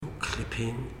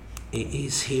clipping. It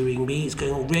is hearing me. It's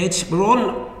going all red. We're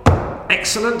on.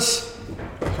 Excellent.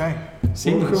 Okay.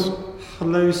 Welcome.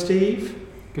 Hello, Steve.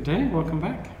 Good day. Welcome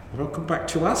back. Welcome back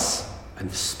to us.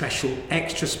 And special,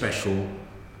 extra special,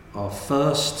 our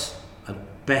first and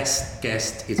best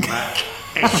guest is back.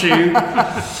 Eshu.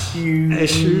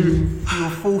 Eshu. Your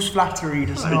false flattery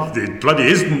does not. It bloody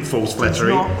isn't false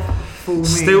flattery.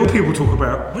 Still, people talk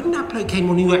about when that bloke came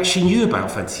on who actually knew about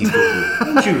fantasy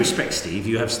football. With due respect, Steve,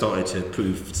 you have started to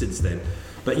prove since then.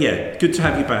 But yeah, good to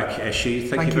have you back, Eshu.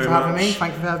 Thank you very much. Thank you for having me.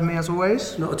 Thank you for having me as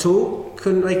always. Not at all.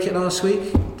 Couldn't make it last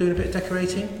week. Doing a bit of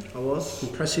decorating. I was.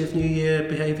 Impressive New Year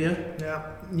behaviour. Yeah.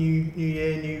 New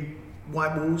year, new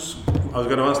white walls. I was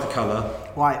going to ask the colour.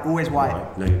 White. Always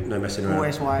white. No messing around.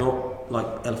 Always white. Not like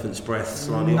elephant's breath.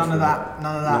 None of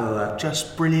that.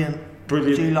 Just brilliant.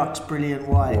 Dulux brilliant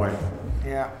white.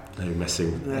 Yeah. No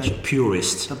messing. Actually,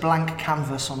 purist. The blank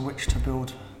canvas on which to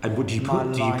build. And what do you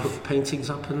put? Do you put paintings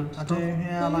up and stuff? I do.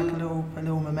 Yeah, I like a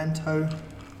little memento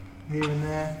here and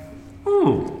there.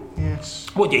 Yes.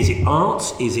 What is it?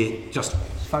 Art? Is it just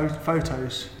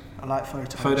photos? I like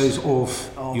photos. Photos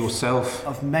of yourself?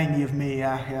 Of mainly of me.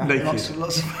 Yeah. Naked.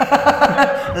 Lots of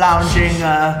lounging.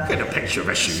 Get a picture of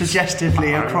Eshu.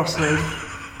 Suggestively across the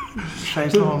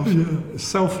chaise lounge.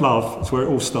 Self-love is where it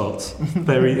all starts.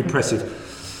 Very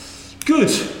impressive.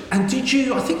 Good. And did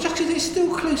you, I think just because it's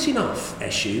still close enough,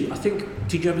 Eshu, I think,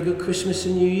 did you have a good Christmas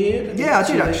and New Year? Yeah, I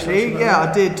did actually. Yeah,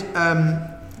 I did.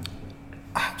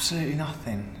 Absolutely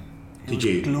nothing. Did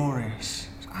you? Glorious.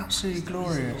 Absolutely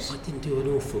glorious. I didn't do an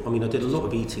awful, I mean, I did a lot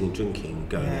of eating and drinking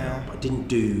going out, but I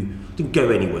didn't go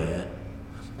anywhere.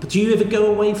 But do you ever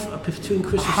go away between Christmas and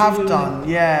New Year? I have done,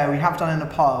 yeah, we have done in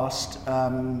the past.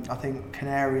 I think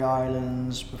Canary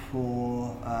Islands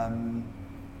before,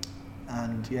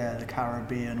 and yeah, the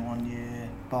Caribbean one year.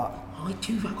 But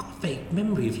I've got a vague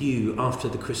memory of you after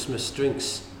the Christmas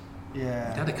drinks.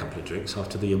 Yeah. I had a couple of drinks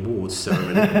after the awards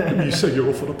ceremony. You said you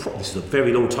were off on a promise. This is a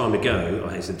very long time ago,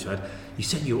 I hasten to add. You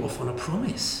said you were off on a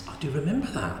promise. I do remember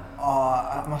that. Oh,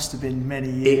 that must have been many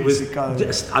years ago.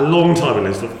 Just a long time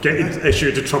ago. Sort of getting Eshu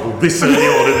into trouble this early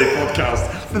on in the podcast.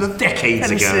 For the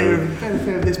decades ago.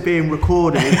 Benefit of this being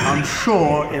recorded, I'm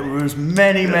sure it was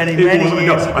many years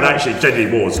ago. And actually, it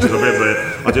genuinely was, because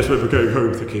I just remember going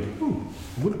home thinking,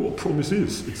 I wonder what a promise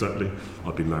is exactly.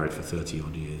 I've been married for 30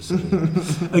 odd years.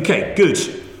 Okay, good.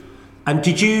 And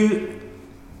did you?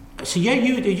 So yeah,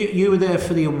 you were there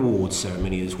for the awards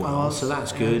ceremony as well. So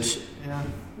that's good. Yeah.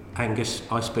 Angus,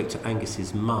 I spoke to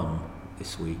Angus's mum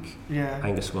this week. Yeah.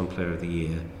 Angus won Player of the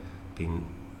Year.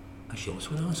 Actually, I was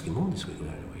going to ask him on this week.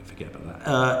 Anyway, forget about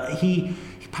that. He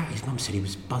apparently his mum said he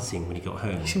was buzzing when he got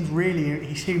home. He seemed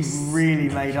really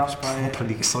made up by it.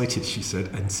 Properly excited, she said,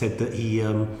 and said that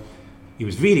he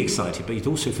was really excited, but he'd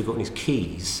also forgotten his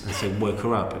keys, and so woke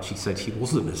her up. And she said he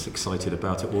wasn't as excited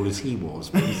about it all as he was.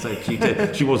 But he said she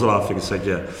did. She was laughing and said,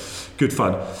 "Yeah, good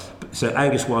fun." So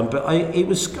Angus won, but I thought it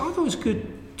was a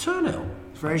good turnout.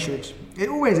 Very good. It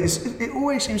always is. It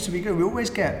always seems to be good. We always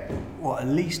get at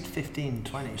least 15,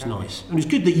 20. It's nice, and it's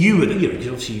good that you were there. Because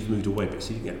obviously you've moved away, but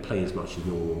so you didn't get to play as much as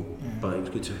normal. Yeah. But it was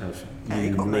good to have. Yeah,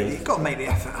 you've got to make the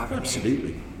effort.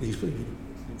 Absolutely.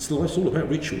 It's life's all about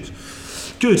rituals.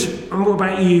 Good. And what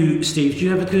about you, Steve? Do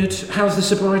you have a good? How's the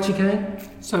sobriety going?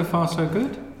 So far, so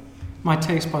good. My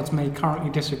taste buds may currently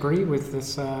disagree with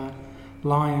this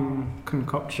lime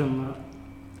concoction.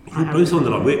 We're both on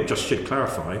the line. We just should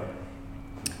clarify.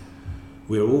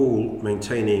 We're all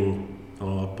maintaining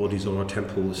our bodies on our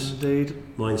temples. Indeed.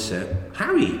 Mindset.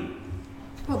 Harry,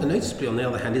 rather noticeably, on the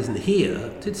other hand, isn't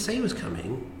here. Did say he was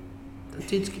coming.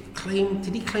 Did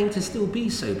he claim to still be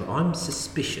sober? I'm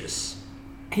suspicious.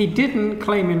 He didn't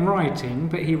claim in writing,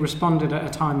 but he responded at a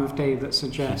time of day that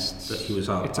suggests that he was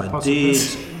up. It's a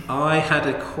possibility. I had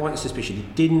a quite suspicion. He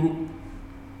didn't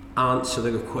answer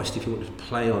the request if he wanted to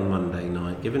play on Monday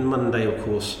night. Given Monday, of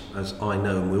course, as I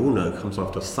know and we all know, comes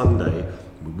after Sunday.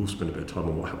 We will spend a bit of time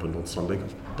on what happened on Sunday,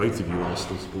 because both of you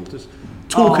Arsenal supporters.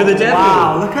 Talk of the devil.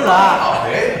 Wow, look at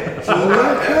that.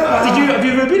 Have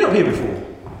you ever been up here before?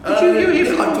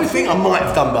 I think I might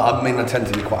have done, but I tend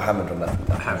to be quite hammered on that.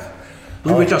 I have.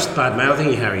 We were just bad-mouthing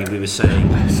you, Harry. We were saying,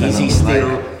 is he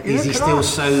still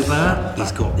sober?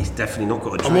 He's definitely not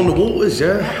got a drink. I'm on the waters,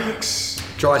 yeah. It's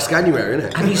dry January, isn't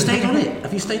it? Have you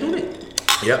stayed on it?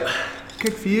 Yep.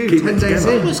 Good for you. Keep 10 it days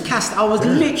together. in. I was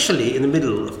literally in the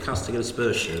middle of casting an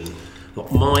aspersion.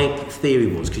 What my theory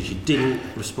was, because you didn't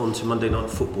respond to Monday Night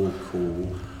Football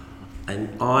call, and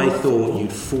I thought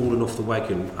you'd fallen off the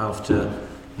wagon after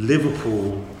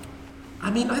Liverpool.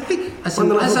 I mean, I think because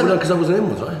I wasn't in,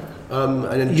 was I? And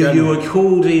then You were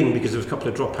called in because there was a couple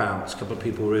of dropouts, a couple of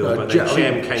people were ill, but then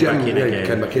Jem came back in again.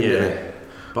 Came back in, yeah.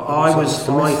 But I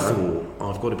thought,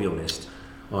 I've got to be honest,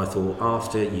 I thought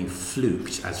after you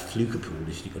fluked, as Flukerpool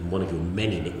is one of your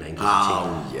many nicknames,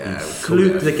 you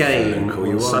fluked the game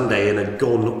on Sunday and had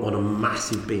gone on a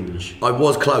massive binge. I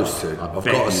was close to. I've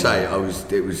got to say,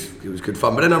 it was good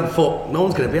fun. But then I thought no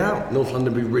one's going to be out. North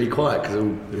London will be really quiet because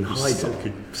they'll in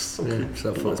hiding. So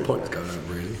I thought it's pointless going out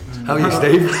really. How are you,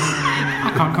 Steve?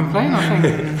 I can't complain.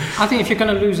 I think if you're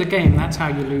going to lose a game, that's how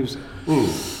you lose it.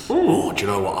 Oh, do you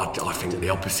know what? I think the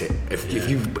opposite.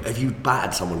 If you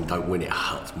battered someone and don't win, it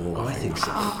hurts more. I think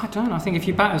so. I don't. I think if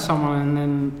you batter someone and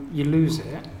then you lose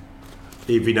it.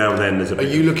 Every now and then there's a bit. Are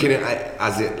you looking at it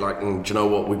as it like, do you know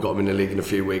what? We've got them in the league in a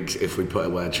few weeks if we put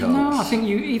away a chance. No, I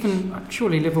think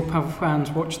surely Liverpool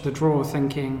fans watch the draw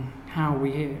thinking, how are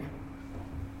we here?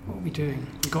 What are we doing?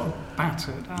 We got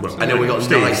battered. Well, and then we got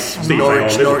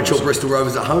Norwich or Bristol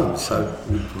Rovers at home, so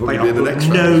we'll probably be in the next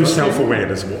round. No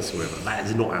self-awareness whatsoever. That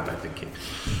is not how they're thinking.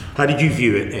 How did you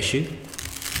view it, Eshu?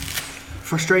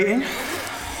 Frustrating.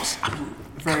 I mean,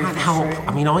 can't help.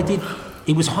 I mean, I did.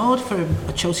 It was hard from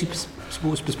a Chelsea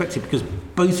sports perspective because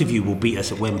both of you will beat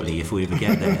us at Wembley if we ever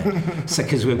get there. So,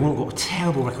 because we've got a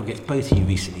terrible record against both of you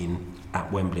recently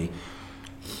at Wembley.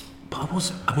 But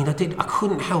I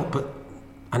couldn't help but.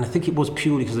 And I think it was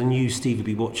purely because I knew Steve would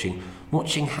be watching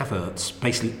Havertz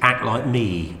basically act like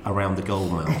me around the goal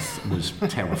mouth was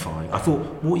terrifying. I thought,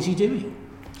 what is he doing?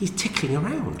 He's tickling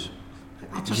around.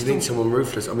 You need someone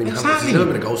ruthless. I mean, exactly. Havertz has never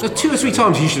been a goal scorer. 2 or 3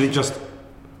 times he should have just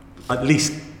at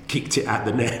least kicked it at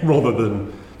the net rather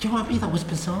than... Do you know what I mean? That was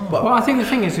bizarre. Well, I think the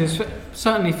thing is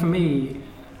certainly for me,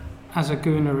 as a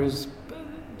Gooner, is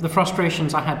the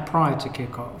frustrations I had prior to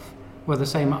kick-off were the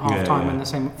same at half-time and the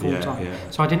same at full-time.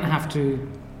 So I didn't have to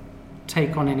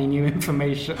take on any new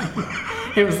information.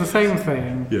 It was the same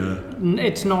thing. Yeah.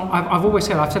 It's not. I've always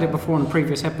said. I've said it before in a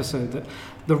previous episode that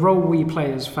the role we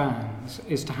play as fans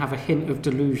is to have a hint of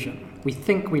delusion. We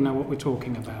think we know what we're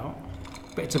talking about,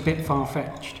 but it's a bit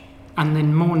far-fetched. And the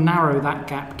more narrow that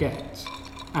gap gets,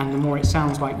 and the more it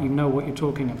sounds like you know what you're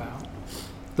talking about,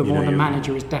 the more the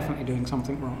manager is definitely doing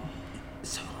something wrong.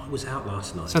 So I was out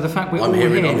last night. So the fact I'm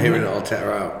hearing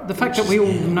Arteta out. The fact that we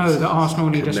all know that Arsenal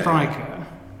need a striker,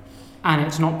 and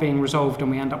it's not being resolved, and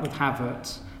we end up with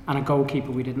Havertz and a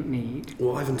goalkeeper we didn't need.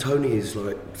 Well, Ivan Toney is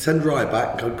like, send Raya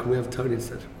back. Can we have Toney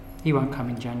instead? He won't come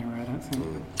in January, I don't think.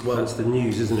 Well, that's the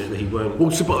news, isn't it? That he won't.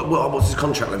 What's his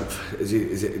contract length? Is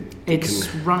it?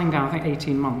 It's running down. I think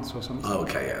 18 months or something. Oh,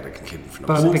 okay, yeah, they can keep him for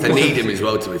now. They need him as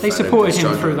well. To be fair, they supported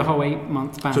him through the whole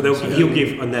 8-month ban. So he'll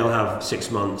give, and they'll have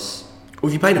 6 months. Well,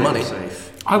 if you pay the money,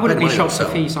 safe. I wouldn't be shocked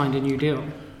if he signed a new deal.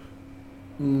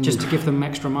 Just to give them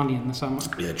extra money in the summer.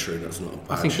 Yeah, true. That's not a bad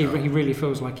I think he really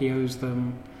feels like he owes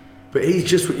them. But he's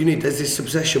just what you need. There's this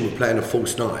obsession with playing a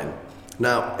false 9.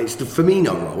 Now, it's the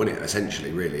Firmino role, isn't it,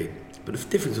 essentially, really? But the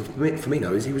difference with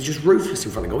Firmino is he was just ruthless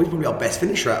in front of goal. He's probably our best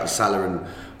finisher out of Salah and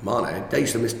Mane. They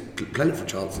used to miss plentiful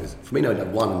chances. Firmino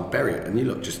had one and bury it. And you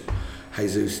look, just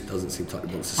Jesus doesn't seem like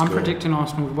he wants to score. I'm predicting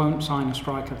Arsenal won't sign a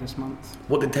striker this month.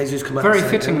 What did Jesus come out Very and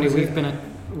say? fittingly,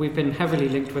 we've been heavily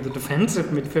linked with a defensive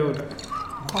midfielder.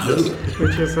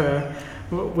 Which is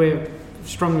we're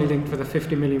strongly linked with a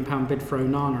 £50 million bid for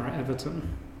Onana at Everton.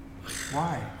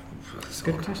 Why?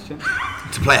 Good question.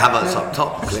 To play Havertz up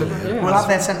top. We'll have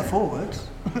their centre forwards.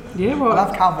 Yeah, well, we'll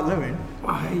have Calvert-Lewin.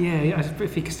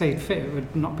 If he stayed fit, it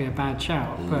would not be a bad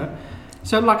shout. But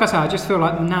so, like I said, I just feel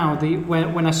like now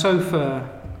when a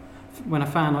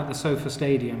fan like the Sofa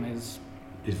Stadium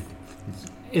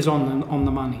is on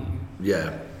the money.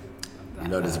 Yeah. You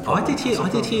know, there's a problem. I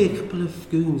did hear a couple of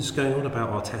goons going on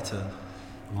about Arteta.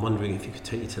 I'm wondering if he could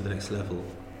take you to the next level.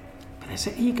 But it's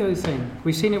an ego thing.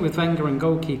 We've seen it with Wenger and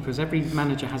goalkeepers. Every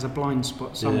manager has a blind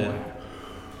spot somewhere.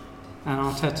 Yeah. And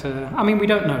Arteta, I mean, we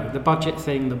don't know. The budget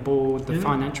thing, the board, the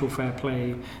financial fair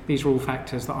play, these are all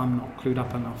factors that I'm not clued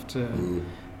up enough to...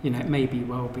 You know, it may be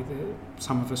that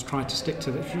some of us try to stick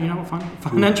to the. You know what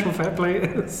financial fair play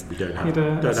is? We don't have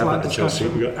that at Chelsea.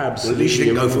 We've got absolutely. At least you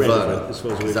didn't go for Werner,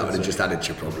 because that would have just added to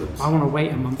your problems. I want to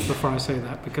wait a month before I say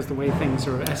that because the way things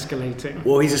are escalating.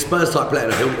 Well, he's a Spurs type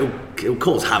player. He'll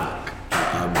cause havoc.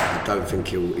 I don't think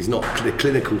he's not the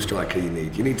clinical striker you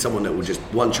need. You need someone that will just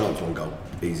one chance, one goal,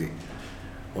 easy.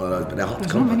 One of those, but they're hard to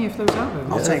come by. There's not many of those out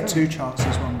there. I'll take 2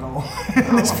 chances, 1 goal.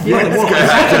 That's a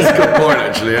good point,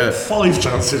 actually. Yeah. 5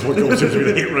 chances, 1 goal seems to be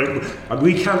the hit rate. And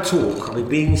we can't talk. I mean,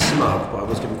 being smug, but I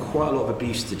was given quite a lot of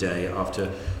abuse today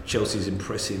after Chelsea's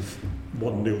impressive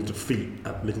 1-0 defeat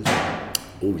at Middlesbrough.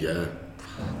 Oh yeah,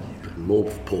 more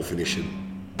poor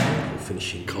finishing. Poor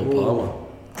finishing. Cole Palmer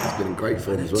has been in great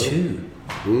form as well. 2.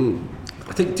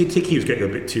 I think he was getting a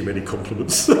bit too many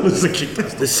compliments as a keeper.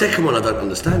 The second one I don't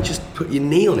understand. Just put your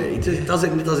knee on it. He just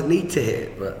doesn't need to hit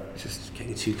it, but just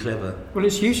getting too clever. Well,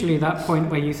 it's usually that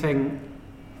point where you think,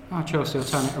 Chelsea will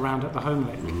turn it around at the home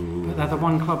leg. But they're the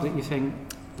one club that you think.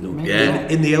 Yeah.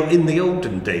 In the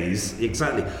olden days,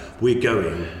 exactly. We're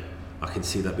going. I can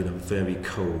see that being a very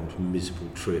cold, miserable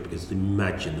trip. Because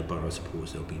imagine the Borough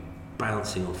supporters; they'll be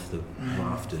bouncing off the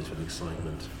rafters with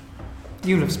excitement.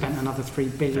 You'll have spent another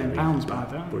 £3 billion by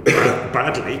then.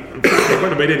 Badly. They won't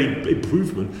have made any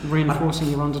improvement. Reinforcing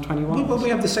your under-21. Well, we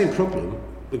have the same problem.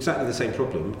 Exactly the same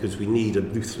problem, because we need a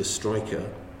ruthless striker.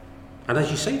 And as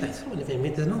you say, there's none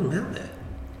of them out there.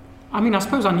 I mean, I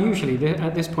suppose unusually,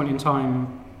 at this point in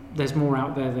time, there's more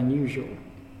out there than usual.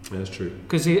 Yeah, that's true.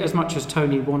 Because as much as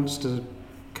Tony wants to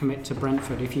commit to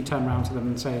Brentford, if you turn around to them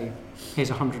and say, here's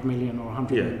 100 million or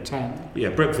 110. Yeah,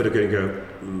 Brentford are going to go,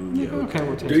 okay,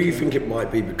 we'll take Do you think it might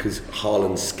be because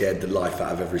Haaland scared the life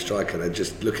out of every striker? They're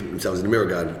just looking at themselves in the mirror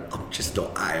going, I'm just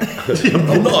not at it.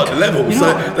 I'm not at the level.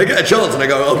 So they get a chance and they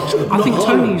go, I think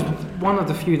Tony's one of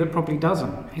the few that probably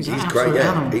doesn't. He's great,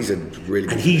 yeah. Animal. He's a really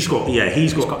good... And he's got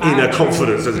inner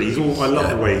confidence, doesn't he? I love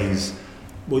the way he's...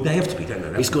 Well, they have to be, don't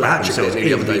they? He's got a hat-trick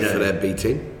the other day for their B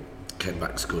team. Came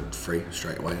back, scored 3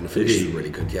 straight away, and the finish is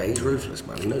really good. Yeah, he's ruthless,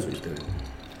 man. He knows what he's doing.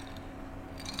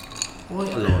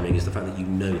 Quite alarming is the fact that you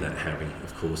know that, Harry,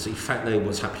 of course. So you know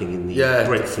what's happening in the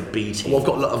Brentford B team. Well,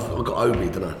 I've got Obi,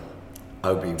 don't I?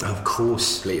 Obi, of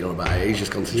course. Bleating on about it. He's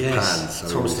just gone to Japan. So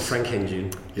Thomas the Frank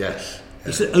Engine. Yes.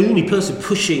 He's the only person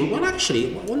pushing. Well,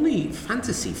 actually, on the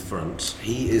fantasy front,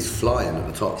 he is flying at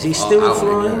the top. Is he still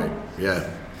flying? Yeah.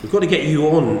 We've got to get you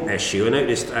on, Eshu. I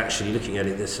noticed actually looking at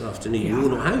it this afternoon.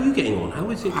 How are you getting on? How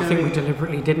is it going? I think we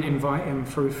deliberately didn't invite him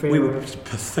through fear. We were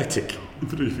pathetic.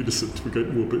 If you listen, we go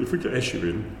more. But if we get Eshu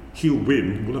in, he'll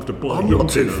win. We'll have to buy him. I'm not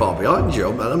too far behind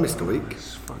you, man. I missed a week.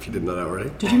 If you didn't know that already.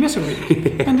 Did you miss a week?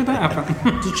 When did that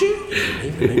happen? Did you? I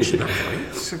didn't even mention that.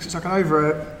 It's like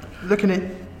over looking at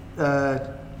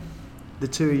the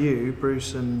two of you,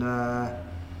 Bruce and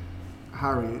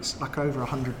Harry. It's like over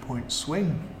 100-point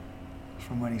swing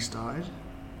from when he started.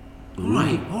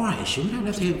 Right, all right, Eshu. We don't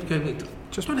have to go.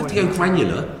 Just don't have to go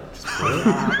granular.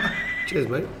 Cheers,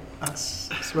 mate. That's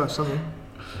worth something.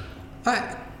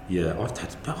 I've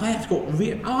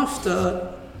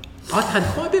had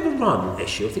quite a bit of a run,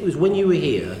 Eshu. I think it was when you were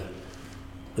here,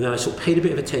 and then I sort of paid a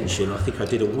bit of attention. I think I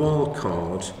did a wild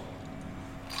card,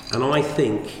 and I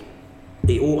think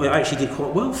it actually did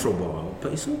quite well for a while,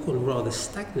 but it's all gone rather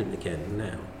stagnant again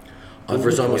now. I've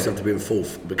resigned myself to being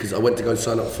fourth because I went to go and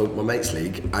sign up for my mates'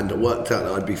 league, and it worked out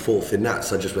that I'd be fourth in that,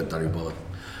 so I just went, don't even bother.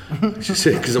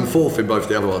 Because I'm fourth in both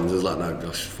the other ones. I was like, no,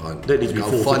 gosh, fine. Don't need to be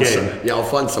fourth again. I'll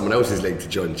find someone else's league to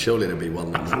join. Surely there'll be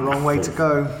one. There's a long way to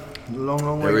go. Long way to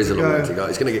go. There is a long way to go.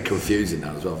 It's going to get confusing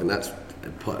now as well. I think that's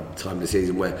part of the time of the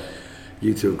season where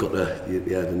you two have got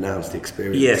the announced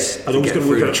experience. Yes, and always get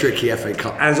through a tricky FA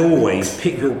Cup. As always,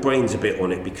 pick your brains a bit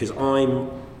on it because I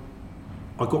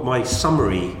got my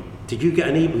summary. Did you get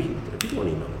an email? Have you got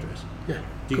an email address? Yeah.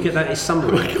 Did you get that as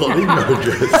summary? I got an email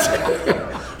address.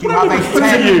 You have a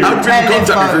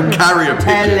telephone.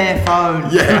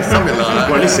 Telephone. Yeah, something like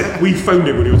that. Well, listen, we phoned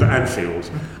him when he was at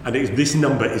Anfield, and this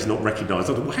number is not recognised.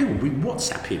 I thought, well, hang on, we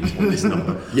WhatsApp him on this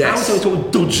number. Yes. How's that sort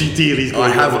of dodgy deal he's got? I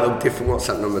have a different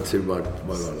WhatsApp number to my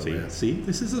number. See,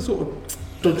 this is the sort of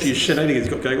dodgy shenanigans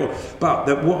he's got going on.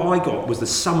 But what I got was the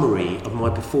summary of my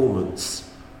performance.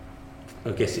 I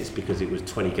guess it's because it was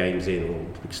 20 games in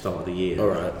or the start of the year. All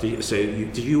right.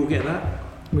 Did you all get that?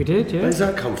 We did, yeah. Where's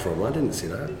that come from? I didn't see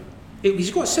that. He's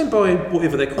got sent by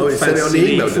whatever they're called. Sent it on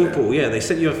the email, football. Yeah, they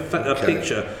sent you a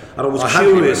picture, and I was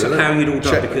curious of how you'd all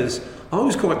done because I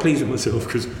was quite pleased with myself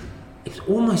because it's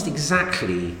almost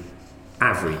exactly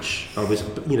average. I was,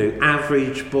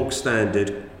 average, bog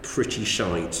standard, pretty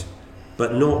shite,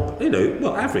 but not,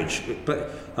 average. But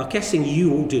I'm guessing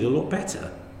you all did a lot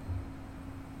better.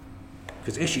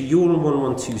 Because actually, you're on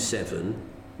 1127.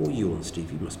 What are you on,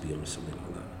 Steve? You must be on something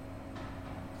like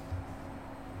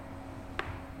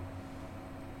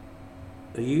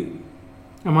that. Are you?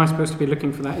 Am I supposed to be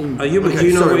looking for that email? Are you? Okay, do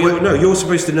you know sorry, No, you're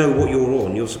supposed to know what you're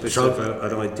on. You're supposed to have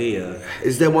an idea.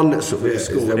 Is there one that's is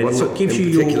there one that gives you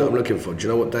particular I'm looking for? Do you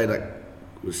know what day that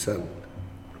was sent?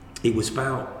 It was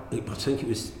about. I think it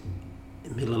was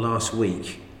in the middle of last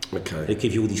week. Okay. They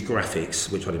give you all these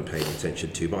graphics, which I didn't pay any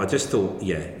attention to, but I just thought,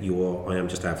 I am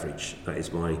just average. That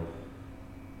is my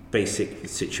basic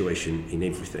situation in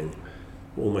everything.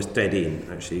 Almost dead in,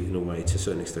 actually, in a way, to a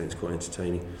certain extent. It's quite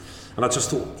entertaining. And I just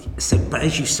thought, but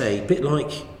as you say, a bit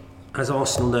like as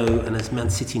Arsenal know and as Man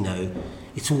City know,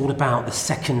 it's all about the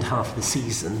second half of the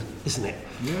season, isn't it?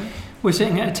 Yeah. We're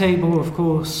sitting at a table, of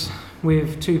course,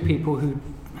 with two people who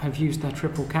have used their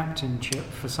triple captainship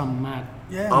for some mad.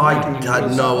 Yeah, I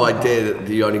had no idea that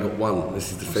you only got one.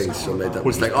 This is the thing, so I made that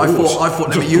mistake. I thought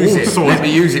let me use it. Let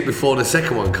me use it before the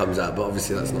second one comes out, but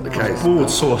obviously that's not the case. Board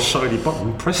saw a shiny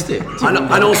button, pressed it.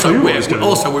 And also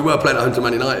we were playing at home to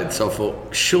Man United, so I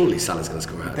thought surely Salah's going to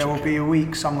score a hat-trick. There will be a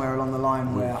week somewhere along the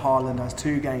line where Haaland has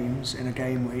 2 games in a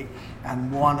game week,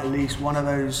 and at least one of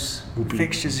those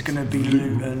fixtures is going to be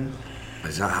Luton.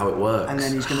 Is that how it works? And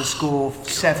then he's going to score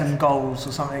 7 goals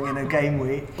or something in a game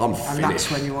week. I'm and finished.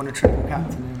 That's when you want to triple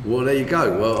captain him. Well, there you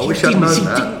go. Well, I wish I'd known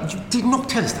that. You did not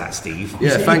tell us that, Steve.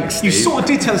 Yeah, thanks, Steve. You sort of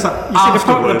did tell us that You see,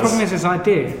 afterwards. the problem is I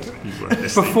did.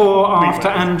 Before, after,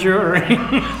 and during.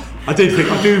 I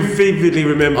do vividly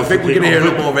remember. I think we're going to hear a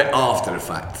lot more of it after the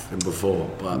fact than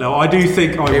before. But no, I do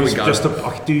think I Here was we go.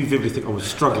 I do vividly think I was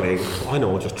struggling. I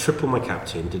know I just tripled my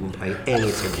captain, didn't pay any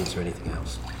attention to anything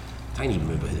else. I don't even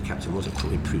remember who the captain was. I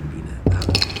probably now.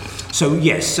 So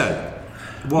yes,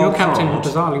 Your captain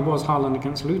bizarrely was Haaland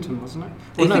against Luton, wasn't it?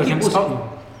 Well, no, against Tottenham.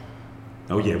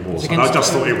 Oh yeah, it was. And I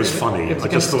just thought it was funny. It was I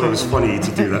just thought it was Tottenham.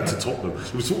 funny to do that to Tottenham.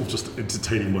 It was sort of just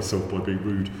entertaining myself by being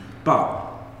rude. But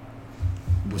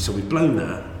so we've blown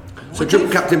that. So triple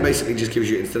captain basically just gives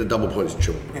you, instead of double points,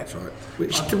 triple points, Yeah. right?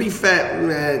 Which, to be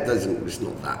fair, it doesn't. It's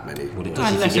not that many. Well, it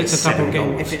does Unless if you it's get a double 7 game.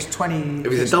 goals. If it's 20,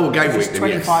 If it's a double game if week, it's then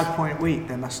yes. 25-point week,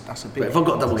 then that's a big. But if I've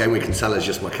got a double game week and Salah's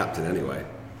just my captain anyway.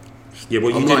 Yeah, well,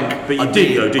 you I'm didn't. like, But you I'd did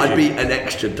be, though, did I'd you? be an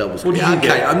extra double. What did Yeah, you okay,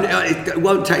 get? it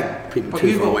won't take people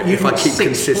too far away if I keep 6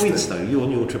 consistent. points though. You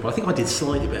on your triple. I think I did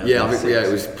slightly better. Yeah, than I think 6.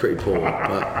 it was pretty poor,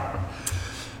 but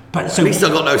But so at least I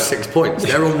got those 6 points.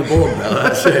 They're on the board now.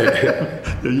 That's it.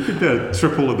 yeah, you could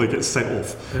triple and they get sent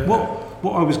off. Yeah.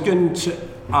 What I was going to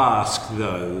ask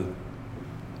though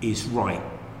is right.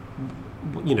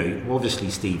 You know, obviously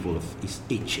Steve is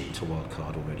itching to wild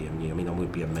card already. I mean, I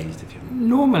would be amazed if you.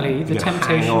 Normally, the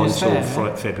temptation hang on is until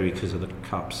there. February because of the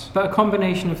cups. But a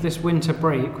combination of this winter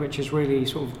break, which has really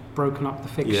sort of broken up the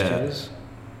fixtures,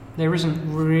 there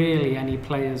isn't really any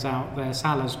players out there.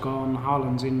 Salah's gone,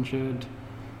 Haaland's injured,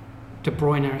 De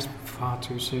Bruyne is far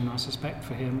too soon, I suspect,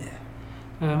 for him.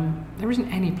 There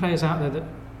isn't any players out there that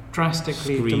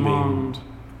drastically Screaming. demand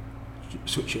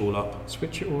Switch it all up.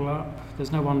 switch it all up.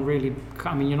 There's no one really.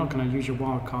 I mean, you're not going to use your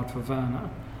wild card for Werner.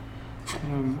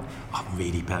 I'm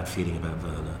really bad feeling about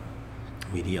Werner.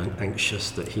 I'm really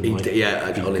anxious that he might.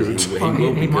 Yeah, be honestly,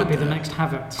 good. He might be good the there. next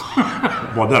Havertz.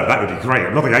 Well, no, that would be great.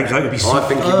 I'm not thinking that would be. I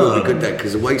think he will be good there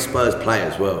because the way Spurs play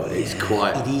as well, it's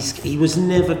quite He was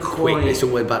never quick. quite. It's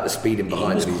always about the speed in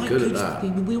behind him. He's quite good at that.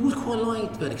 We always quite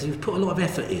liked Werner because he put a lot of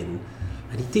effort in,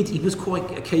 and he was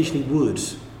quite occasionally would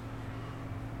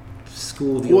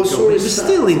score the odd goal. It was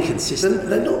still inconsistent.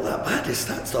 They're not that bad, his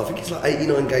stats. I think it's like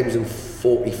 89 games and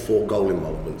 44 goal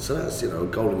involvement. So that's, a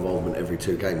goal involvement every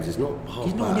 2 games is not half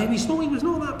He was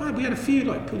not that bad. We had a few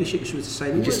like Pulisic was the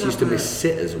same. He just used to miss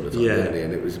sitters all the time, Yeah. didn't he?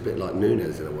 And it was a bit like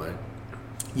Nunes in a way.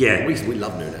 Yeah. We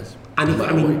love Nunes. And No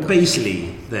matter what he does.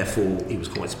 basically, therefore, he was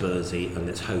quite Spursy, and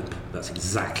let's hope that's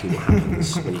exactly what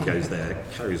happens when he goes there.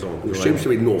 Carries on. It seems to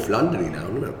be North Londony now,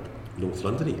 doesn't it? North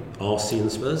London, RC and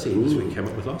Spursy was what we came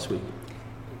up with last week.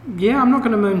 Yeah, I'm not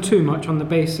going to moan too much on the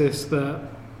basis that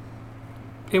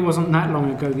it wasn't that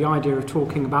long ago the idea of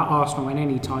talking about Arsenal in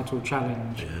any title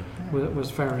challenge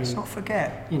was very. Let's not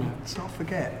forget. You know, Let's not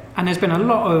forget. and there's been a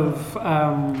lot of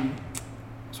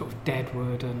sort of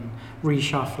deadwood and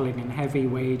reshuffling and heavy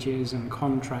wages and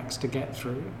contracts to get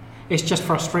through. It's just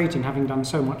frustrating having done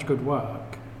so much good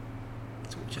work.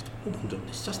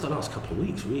 It's just the last couple of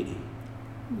weeks, really.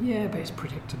 Yeah, but it's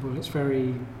predictable. It's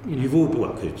very, You've all,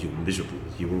 because you were miserable,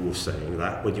 you were all saying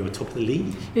that when you were top of the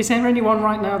league. Is there anyone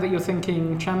right now that you're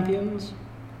thinking champions?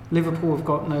 Liverpool have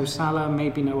got no Salah,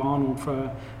 maybe no Arnold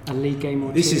for a league game or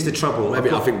two. This is the trouble. Maybe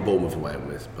I think Bournemouth away on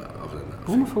this, but other than that,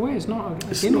 Bournemouth away is not.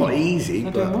 it's not easy,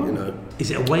 They're but doing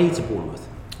Is it away to Bournemouth?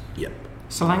 Yep.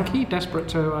 Solanke, desperate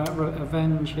to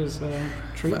avenge his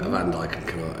treatment. Van Dijk and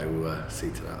Canate will see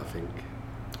to that, I think.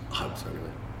 I hope so,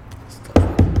 anyway. It's a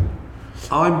tough one.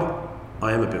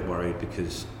 I am a bit worried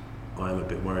because I am a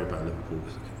bit worried about Liverpool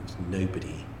because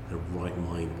nobody in a right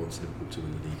mind wants Liverpool to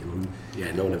win the league, and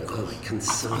Yeah, no one ever I'm does. quite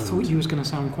concerned. I thought you was going to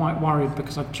sound quite worried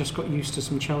because I've just got used to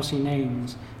some Chelsea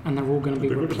names and they're all going to be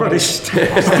replaced.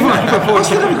 I still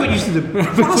haven't got used to the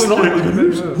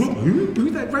who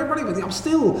they're running with.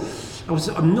 I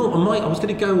was going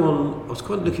to go on. I was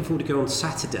quite looking forward to go on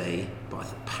Saturday, but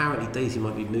apparently Daisy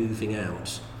might be moving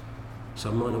out. So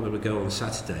I might not be able to go on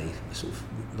Saturday, a sort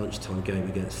of lunchtime game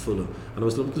against Fulham. And I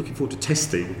was looking forward to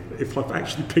testing if I've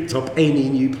actually picked up any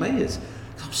new players.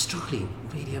 I'm struggling,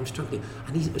 really am struggling.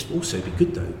 And it's also be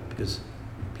good though, because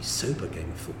it'll be a sober game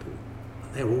of football.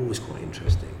 And they're always quite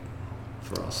interesting.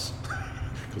 for us.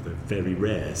 Because they're very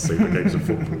rare, so the games of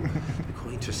football. We're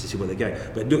quite interested to see where they go.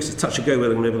 But it looks a touch and go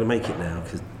whether I'm able to make it now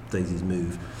because Daisy's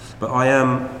move. But I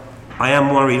am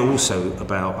worried also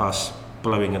about us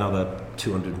blowing another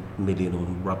 200 million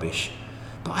on rubbish.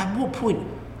 But at what point,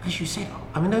 as you said,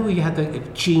 I know we had the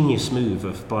genius move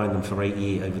of buying them for 8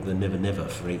 years over the never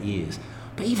for 8 years.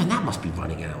 But even that must be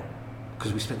running out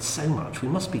because we spent so much. We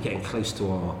must be getting close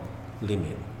to our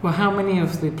limit. Well, how many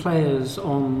of the players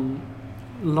on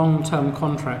long-term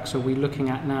contracts are we looking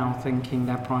at now thinking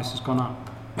their price has gone up?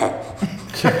 I'm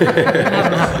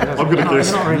going to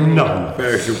guess none.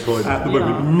 Very good point. At the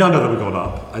moment, none of them have gone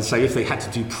up. I'd say if they had to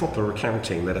do proper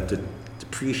accounting, they'd have to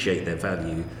depreciate their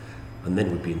value, and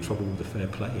then we'd be in trouble with the fair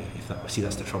play.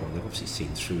 That's the trouble. They've obviously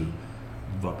seen through.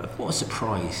 What a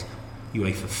surprise!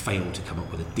 UEFA failed to come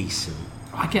up with a decent.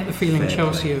 I get the feeling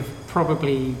Chelsea have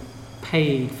probably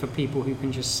paid for people who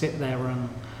can just sit there and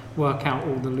work out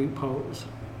all the loopholes.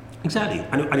 Exactly,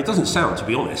 and it doesn't sound, to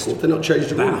be honest, they're not changed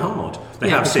the that rule. hard. They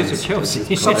have since.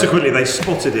 Chelsea. Subsequently, they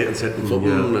spotted it and said,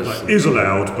 that is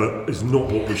allowed, but it's not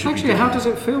what we should be doing. Actually, how does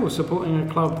it feel supporting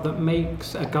a club that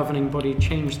makes a governing body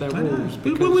change their rules?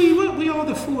 Well, we are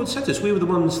the forward setters. We were the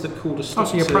ones that called a stop.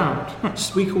 So you're proud.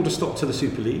 We called a stop to the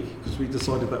Super League because we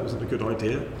decided that wasn't a good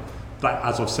idea. That,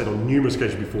 as I've said on numerous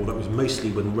occasions before, that was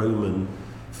mostly when Roman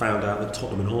found out that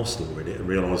Tottenham and Arsenal were in it and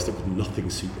realised there was nothing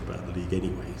super about the league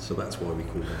anyway. So that's why we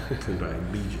pulled out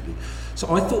immediately. So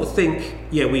I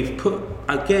we've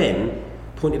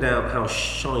pointed out how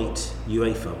shite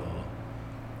UEFA are,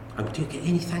 and we don't get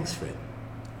any thanks for it.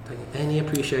 Don't get any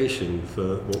appreciation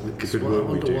for what the good work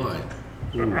we do. Why?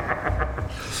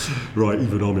 Right,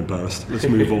 even I'm embarrassed. Let's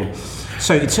move on.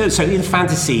 So in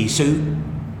fantasy,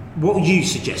 what would you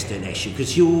suggest then, Eshu?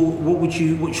 Because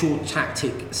what's your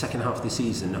tactic second half of the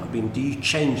season? I mean, do you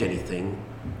change anything?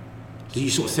 Do you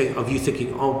sort of think, are you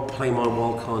thinking, I'll play my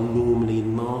wild card normally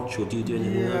in March, or do you do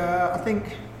anything like that? Yeah, I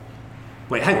think...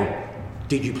 Wait, hang on.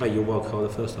 Did you play your wild card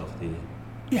the first half of the year?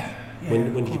 Yeah.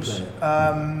 When did you play it?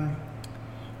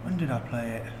 When did I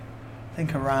play it? I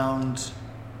think around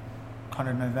kind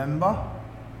of November,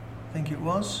 I think it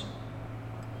was.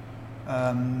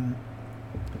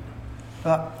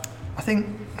 But I think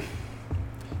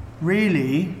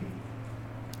really,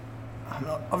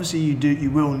 obviously you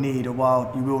will need the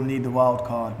wild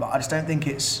card, but I just don't think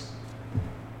it's,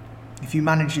 if you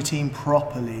manage your team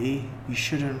properly, you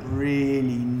shouldn't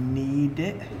really need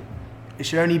it. It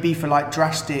should only be for like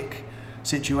drastic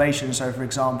situations. So for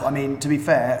example, I mean, to be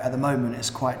fair, at the moment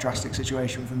it's quite a drastic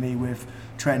situation for me with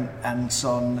Trent and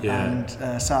Son and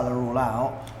Salah all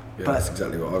out. Yeah, but that's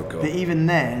exactly what I've got. But even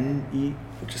then,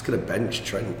 I'm just going to bench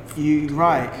Trent. You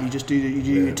just do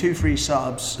your 2-3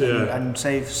 subs and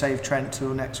save Trent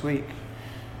till next week.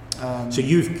 So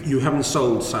you haven't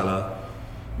sold Salah?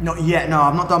 Not yet. No,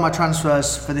 I've not done my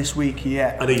transfers for this week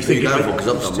yet. I know you think about it because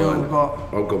I've done mine.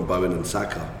 I've gone Bowen and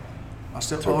Saka. I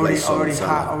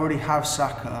already have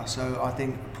Saka, so I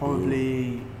think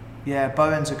probably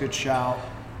Bowen's a good shout.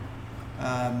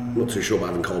 Not too sure about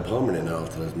having Cole Palmer in there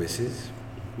after those misses.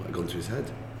 Might have gone to his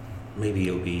head. Maybe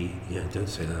he'll be. Yeah, don't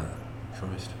say that.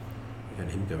 Christ, you're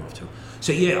letting him go after.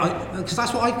 So because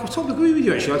that's what I totally agree with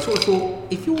you. Actually, I sort of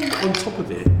thought if you're on top of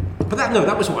it, but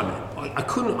that was what I meant. I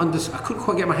couldn't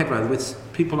quite get my head around with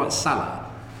people like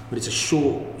Salah. But it's a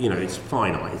short, it's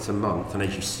finite. It's a month, and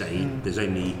as you say, there's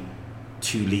only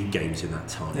 2 league games in that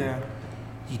time. Yeah.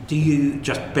 Do you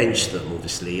just bench them,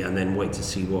 obviously, and then wait to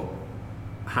see what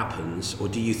happens, or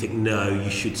do you think no, you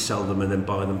should sell them and then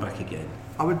buy them back again?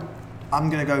 I'm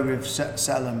going to go with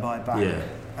sell and buy back.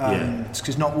 It's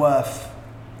because not worth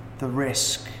the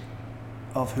risk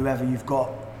of whoever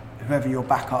your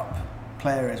backup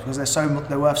player is, because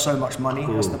they're worth so much money.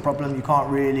 That's the problem. You can't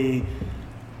really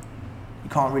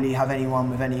have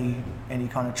anyone with any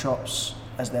kind of chops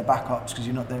as their backups because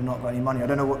they've not got any money. I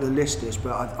don't know what the list is,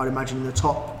 but I'd imagine the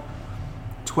top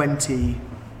 20,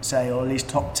 say, or at least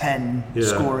top 10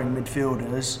 scoring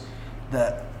midfielders,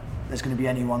 that there's going to be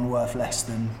anyone worth less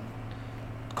than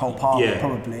Cole Palmer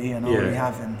probably, and I already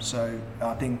have him. So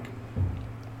I think,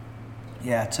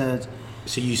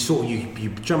 So you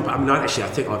jump. I mean, I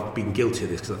think I've been guilty of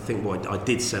this because I think I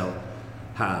did sell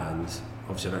Haaland.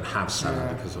 Obviously, I don't have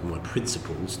Salah because of my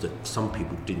principles that some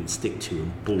people didn't stick to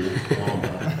and bought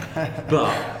Palmer.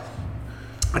 But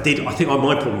I did. I think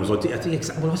my problem was I did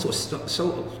exactly. Well, I sort of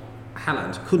sold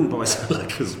Haaland, couldn't buy Salah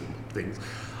because of things.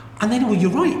 And then, you're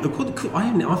right.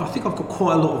 I think I've got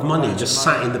quite a lot of money just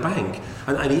sat in the bank,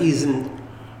 and it isn't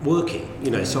working.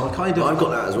 So I kind of. I've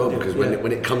got that as well because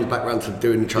when it comes back around to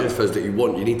doing the transfers that you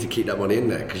want, you need to keep that money in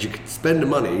there because you could spend the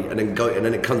money and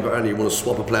then it comes back around and you want to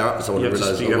swap a player up for someone and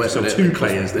realise you have 2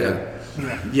 players there.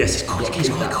 Yes, it's Keep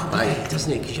quite that complicated, bait.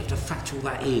 doesn't it? Because you have to factor all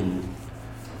that in,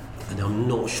 and I'm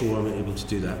not sure I'm able to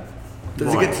do that.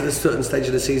 Does it get to the certain stage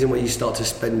of the season where you start to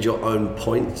spend your own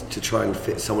points to try and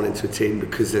fit someone into a team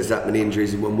because there's that many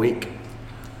injuries in 1 week?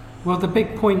 Well, the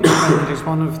big point spend is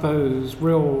one of those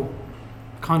real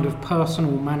kind of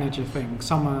personal manager things.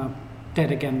 Some are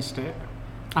dead against it,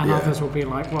 and others will be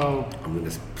like, well, I'm going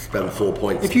to spend 4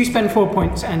 points. if you spend 4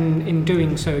 points and in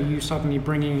doing so you suddenly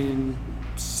bring in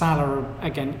Salah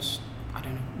against, I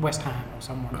don't know, West Ham or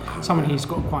someone he's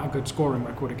got quite a good scoring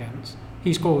record against.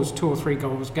 He scores 2 or 3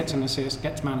 goals, gets an assist,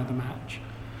 gets man of the match.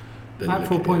 Then That look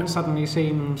 4 at points suddenly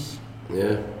seems...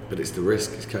 Yeah, but it's the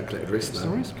risk. It's calculated risk. It's now.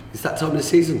 the risk. It's that time of the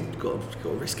season. You've got to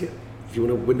risk it if you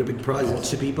want to win the big prizes.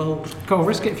 To be bold. Go on,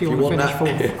 risk it if you want to finish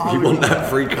fourth. If you want that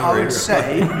free I curry, would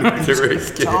say, to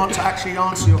risk it. to actually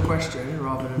answer your question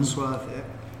rather than swerve it,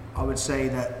 I would say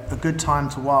that a good time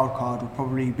to wildcard would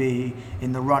probably be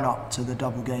in the run up to the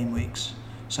double game weeks.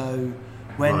 So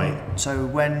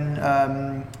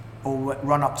or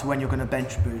run up to when you're going to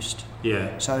bench boost.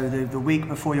 Yeah. So the week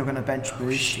before you're going to bench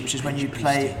boost, which is when you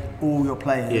play all your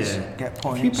players get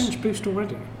points. You bench boost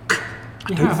already?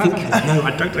 I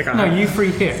don't think I have. No, you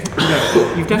free hit.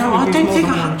 No, you've definitely used more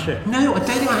than one chip. No, I don't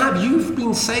think I have. You've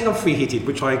been saying I'm free hitted,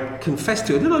 which I confessed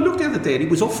to. And then I looked the other day and it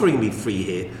was offering me free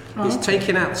hit. It's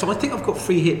taken out. So I think I've got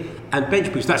free hit and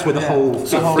bench boost. That's where the whole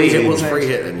Free hit was free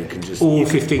hit, then you can just... all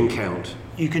 15 count.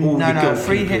 You can All the no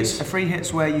free goalkeepers. hits. A free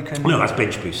hit's where you can. No, that's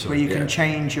bench boost. Where Sorry. you can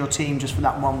change your team just for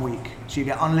that 1 week. So you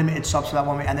get unlimited subs for that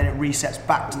 1 week, and then it resets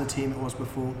back to the team it was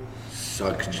before.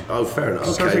 So fair enough.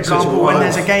 So Okay, for example, so when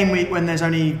there's a game week when there's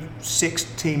only 6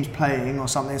 teams playing or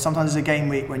something, sometimes there's a game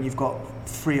week when you've got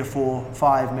 3 or 4,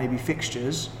 5 maybe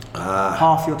fixtures.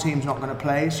 Half your team's not going to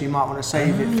play, so you might want to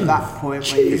save it for that point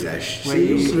where you. Jesus, Where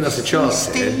you giving us a chance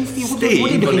Steve, here. what Steve, are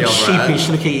you on the looking other sheepish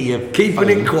hand, looking at your keeping phone?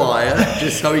 it quiet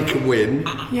just so he can win.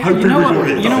 Yeah, you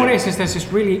know what it is? There's this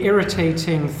really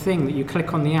irritating thing that you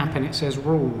click on the app and it says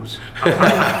rules. You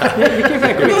give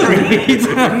it a quick read.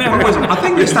 I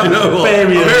think this You know what?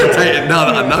 I'm irritated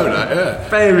now that I know that. Yeah.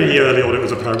 very early on it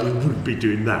was apparent we wouldn't be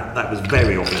doing that. That was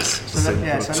very obvious. So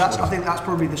I think that's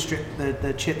probably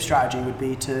the chip strategy would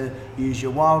be to use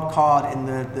your wild card in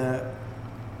the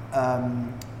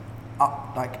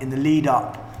in the lead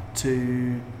up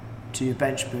to your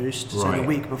bench boost, so the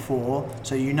week before,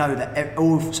 so you know that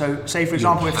so say for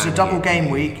example if it's a double game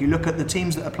week, you look at the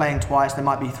teams that are playing twice, there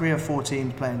might be 3 or 4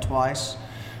 teams playing twice,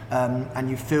 and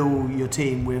you fill your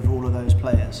team with all of those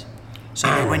players. So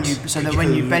that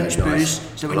when you bench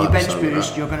boost,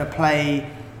 you're going to play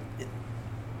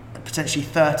potentially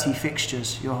 30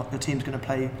 fixtures. Your team's going to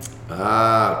play.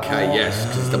 Okay, yes,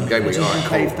 because it's double game week. Alright,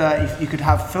 play cool. 30. You could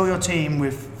fill your team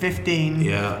with 15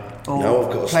 Now I've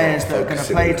got to players start that are going to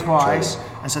focusing play on that, twice, Charlie.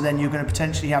 and so then you're going to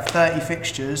potentially have 30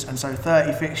 fixtures, and so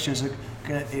 30 fixtures are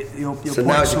going to, your So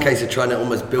now it's a points case of trying to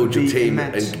almost build your be team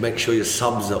immense. and make sure your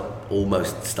subs are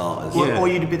almost starters. Or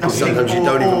you'd be Because sometimes you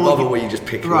don't even bother where you just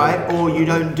pick or you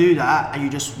don't do that and you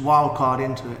just wild card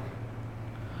into it.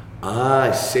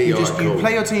 I see. You Cool.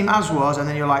 play your team as was, and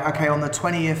then you're like, okay, on the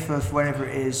 20th of whenever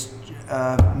it is,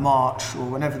 March or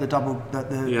whenever the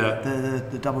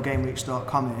double game weeks start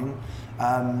coming,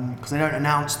 because they don't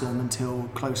announce them until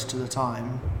close to the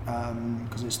time,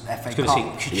 because it's FA Cup,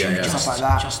 Could you stuff like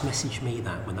that. just message me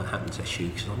that when that happens,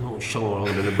 Eshu, because I'm not sure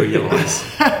I'm going to realise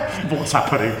what's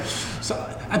happening. So,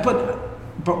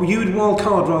 but you would wild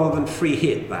card rather than free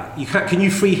hit that. You can you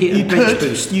free hit and bench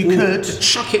boost? You could. Just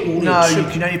chuck it all in. No, you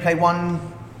can only play one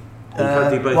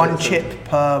both. chip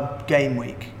per game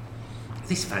week.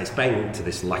 This is banging to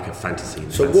this lack of fantasy.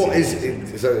 So what is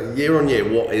it? So year on year,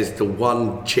 what is the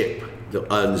one chip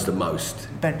that earns the most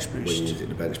Bench when you boost. use it?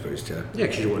 The bench boost, yeah. Yeah,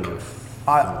 because you want to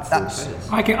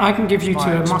I can give you My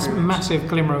to a experience. massive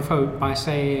glimmer of hope by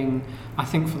saying I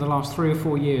think for the last 3 or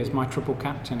 4 years my triple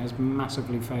captain has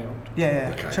massively failed.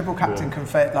 Yeah. Okay. Triple captain can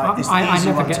fail. It's the I easy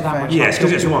never one get to that fail. much. Yes,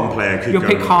 because it's one player. Could You'll go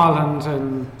pick wrong. Haaland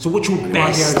and So what's your Guardiola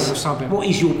will best? sub him. What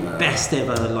is your best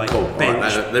ever bench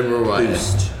then we're all right,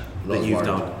 boost Not that you've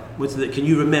worried. done? Can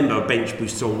you remember a bench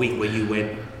boost or a week where you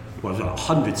went? Well,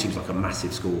 100 seems like a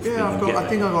massive score. For Yeah, you. I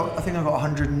think I got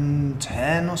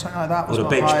 110 or something like that. Was On a my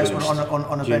bench highest boost. on a Do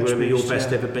you bench remember your boost,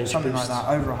 best ever bench something boost? like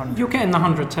that, over 100. You're getting the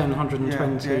 110,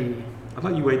 120. Yeah. I'd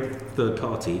like you went third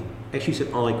party. Actually said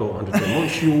I got 110.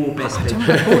 What's your best bench boost?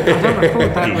 I don't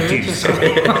record that. You We're do just-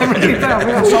 say. I really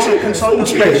don't. Consult your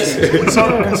spreadsheet. Consult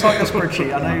your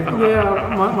spreadsheet. I know you've got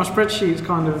Yeah, my spreadsheet's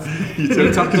kind of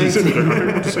needs updating.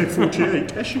 I want to say 48.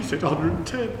 Eshu said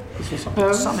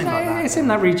 110. something like that. It's in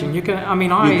that region. You get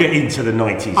into the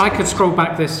 90s. I could scroll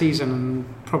back this season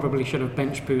and probably should have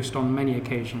bench boost on many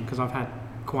occasions because I've had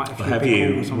quite a few. Have big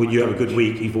you? calls on When my you have a pitch. good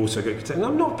week, you've also got. And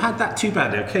I've not had that too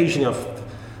badly. Occasionally, I've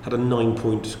had a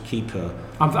 9-point keeper.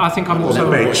 I think I'm on also.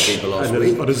 the bench keeper last and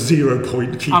week. a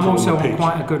 0-point keeper. I'm also on the on pitch.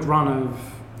 quite a good run of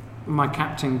my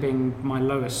captain being my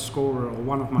lowest scorer, or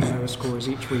one of my lowest scorers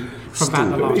each week for about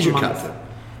the Who's last your month. captain?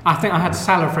 I think I had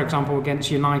Salah, for example, against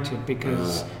United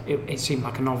because it seemed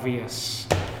like an obvious.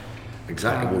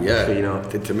 Exactly. Well, yeah. you know.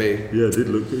 Did to me. Yeah, it did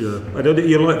look. Yeah, I don't.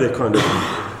 You like the kind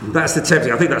of. That's the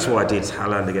tempting. I think that's why I did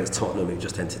Haaland against Tottenham. It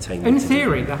just entertained me. In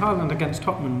theory, the Haaland against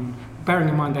Tottenham, bearing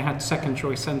in mind they had second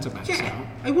choice centre backs out. Yeah,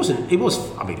 it wasn't. It was.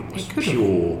 I mean, it was It could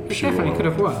pure. have. It definitely could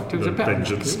have worked. It was a bit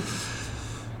vengeance. unlucky.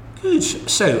 Good.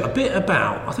 So a bit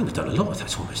about. I think we've done a lot of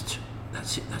that's almost.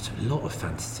 That's it. That's a lot of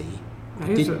fantasy.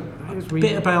 It is A really-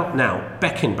 bit about now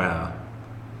Beckenbauer.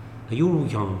 Now you're all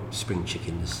young spring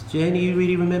chickens. Do any of you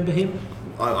really remember him?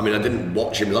 I mean, I didn't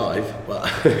watch him live, but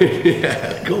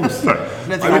yeah, of course. I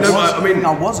was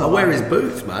I alive. wear his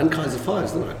boots, man. Kaiser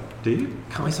Fives, don't I? Do you?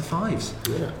 Kaiser Fives.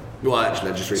 Yeah. Well,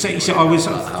 actually, I just recently. So I was.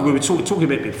 We were talking a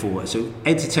bit before. So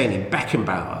entertaining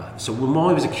Beckenbauer. So when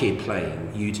I was a kid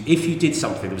playing, if you did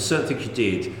something, there were certain things you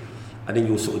did, and then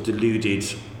you were sort of deluded.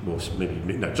 Well, maybe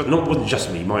no, wasn't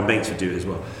just me. My mates would do it as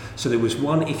well. So there was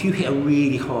one. If you hit a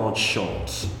really hard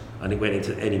shot and it went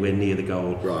into anywhere near the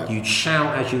goal, Right. you'd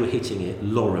shout as you were hitting it,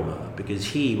 Lorimer,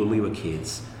 because when we were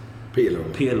kids.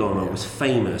 Peter Lorimer was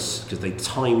famous because they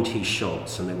timed his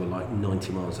shots and they were like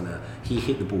 90 miles an hour. He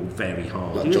hit the ball very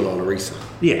hard. Like John Arisa.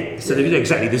 Yeah, so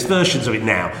exactly. There's versions of it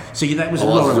now. So that was Oh,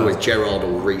 I was Lorimer. always Gerard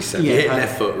or Risa. Yeah, You hit and-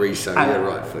 left foot Risa, yeah,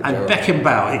 right foot. And Gerrard.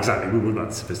 Beckenbauer, exactly. We weren't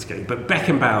that sophisticated, but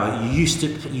Beckenbauer, you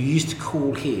used to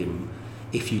call him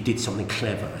if you did something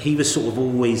clever. He was sort of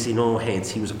always in our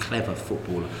heads. He was a clever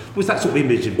footballer. Was that sort of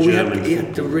image of Well, German? he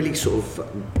had a really sort of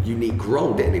unique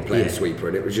role, didn't he, playing Yeah. sweeper?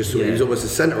 And it was just sort of, he was almost a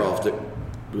centre half that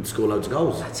would score loads of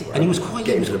goals. That's it. And he was quite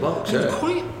Get into the box. He was Yeah.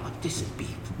 quite. This would be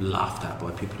laughed at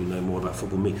by people who know more about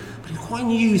football than me, but it was quite a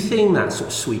new thing, that sort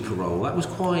of sweeper role. That was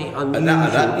quite unusual.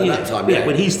 At that time, yeah.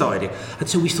 when he started it, and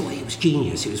so we thought it was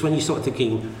genius. It was when you started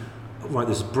thinking, right,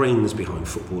 there's brains behind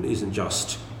football. It isn't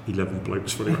just 11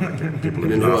 blokes running around. People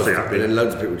And are then, laughing at me. and then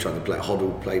loads of people tried to play.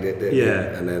 Hoddle played it, didn't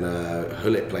Yeah. he? And then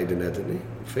Hullet played in there, didn't he?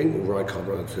 I think, or Rijkaard,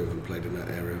 one or two of them played in that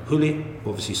area. Hullet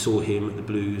obviously saw him at the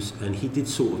Blues, and he did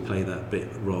sort of play that bit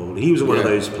role. He was one of Yeah.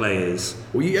 those players.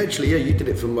 Well, you did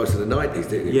it for most of the 90s,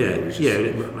 didn't you? It was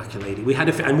just- Makalady. We had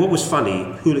and what was funny,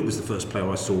 Hullet was the first player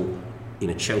I saw in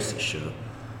a Chelsea shirt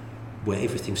where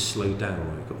everything slowed down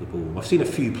when he got the ball. I've seen a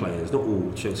few players, not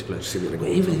all Chelsea players. See what they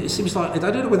got But it seems like, I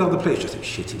don't know whether other players just think,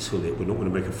 shit, it's Hullet, we're not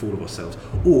going to make a fool of ourselves.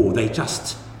 Or they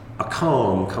just, a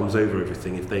calm comes over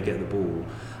everything if they get the ball.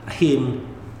 Him,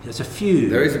 there's a few.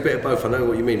 There is a bit of both. I know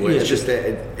what you mean. Where Yeah, it's just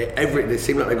that they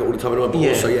seem like they got all the time in the world, but Yeah.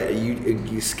 also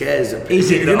you scares.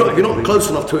 Is it If you're that not I- close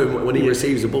enough to him when he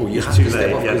receives the ball, you It's have too to step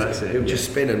late. off. Yeah, 'cause that's it, He'll yeah. just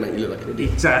spin and make you look like an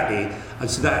idiot. Exactly, and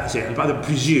so that's it. But I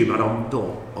presume, and I'm not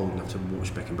old enough to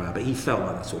watch Beckenbauer, but he felt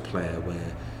like that sort of player where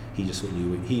he just sort of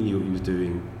knew what he was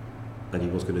doing, and he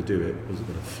was going to do it, wasn't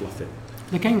going to fluff it.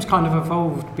 The game's kind of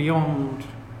evolved beyond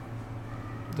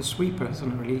the sweeper,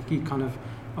 hasn't it really? He kind of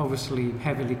obviously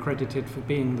heavily credited for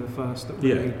being the first that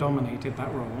really Yeah. dominated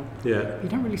that role. Yeah, You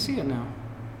don't really see it now.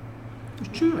 it's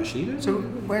true actually. Don't So you?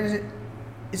 where is it?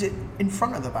 Is it in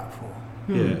front of the back four?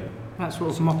 Yeah. That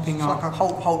sort of mopping It's like up. a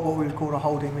hold what we would call a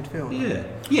holding midfield.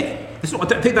 Yeah. It's not, I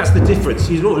don't think that's the difference.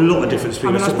 There's not a lot of difference I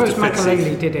between mean, a I sort of suppose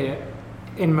defensive. Makaleli did it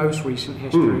in most recent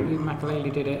history.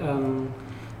 Makaleli did it.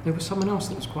 There was someone else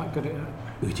that was quite good at it.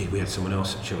 We did. We had someone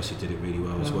else at Chelsea did it really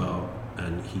well as well,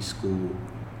 and he scored.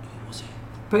 Who was it?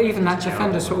 But even that Terrible.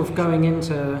 defender sort of going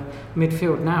into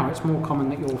midfield now, it's more common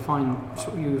that you'll find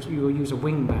you'll use a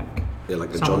wing back. Yeah,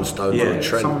 like the Someone- John Stones Yeah. or the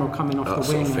Trent. Someone will come in off that the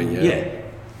sort wing. of thing, and- Yeah.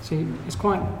 See, it's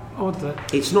quite odd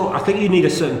that It's not. I think you need a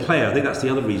certain player. I think that's the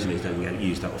other reason it doesn't get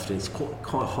used that often. It's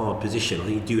quite a hard position. I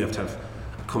think you do have to have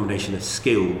a combination of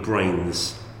skill,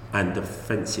 brains, and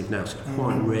defensive. Now it's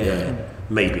quite rare.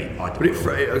 Maybe I don't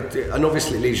But know. and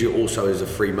obviously it leaves you also as a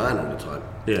free man all the time.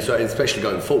 Yeah. So especially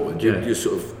going forward, Yeah. you're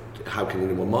sort of, how can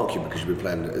anyone mark you because you've been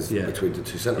playing as Yeah. between the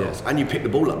two centre halves, Yeah. and you pick the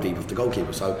ball up deep off the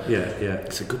goalkeeper. So Yeah.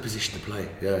 it's a good position to play.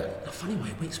 Yeah. In a funny way,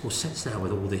 it makes more sense now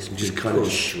with all this Just big kind of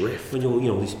push. drift. When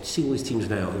you see all these teams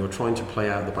now who are trying to play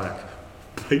out of the back,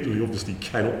 blatantly obviously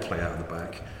cannot play out of the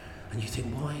back, and you think,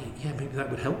 why? Yeah, maybe that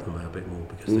would help them out a bit more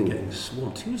because they're getting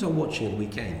swamped. Who was I watching on the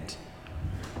weekend?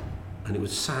 And it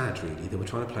was sad, really. They were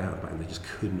trying to play out the back and they just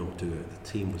could not do it. The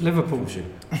team was Liverpool.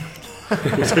 Liverpool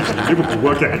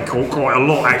worked at quite a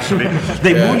lot, actually.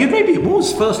 Maybe it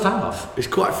was first half. It's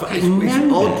quite fun. It's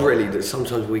odd, really, that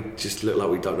sometimes we just look like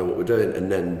we don't know what we're doing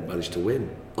and then manage to win.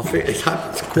 I think it's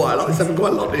happened quite a lot. It's happened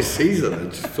quite a lot this season.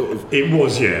 And just sort of. It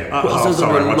was, yeah.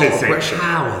 Sorry, I did think.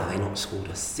 How have they not scored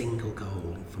a single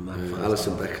goal from that?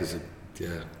 Alisson Becker's,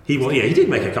 He did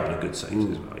make a couple of good saves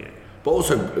as well, yeah. But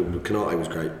also, Konate was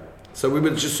great. So we were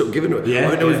just sort of giving it.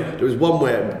 Yeah, there was one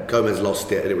where Gomez lost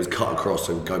it and it was cut across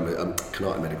and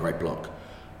Konate made a great block.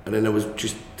 And then there was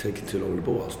just taking too long on the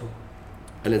ball, Arsenal.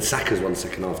 And then Saka's 1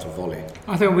 second after volley.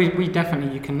 I think we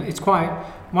definitely, it's quite,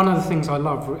 one of the things I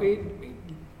love,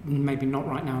 maybe not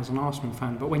right now as an Arsenal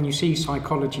fan, but when you see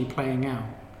psychology playing out,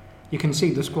 you can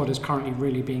see the squad is currently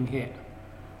really being hit.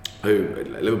 Who?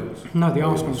 Liverpool's? No, the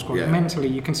Arsenal squad. Yeah. Mentally,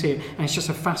 you can see it, and it's just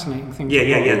a fascinating thing.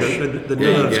 Yeah. The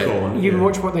nerves gone. You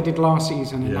watch what they did last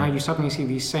season, and now you suddenly see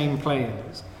these same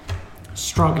players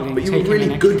struggling. But you were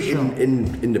really good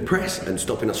in the press and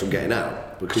stopping us from getting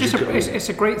out. Because it's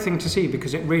a great thing to see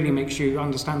because it really makes you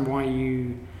understand why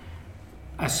you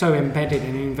are so embedded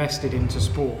and invested into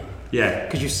sport. Yeah.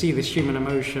 Because you see this human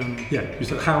emotion. Yeah.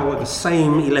 It's like how are the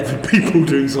same 11 people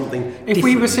doing something If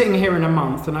we were sitting here in a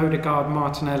month and Odegaard,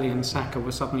 Martinelli and Saka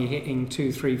were suddenly hitting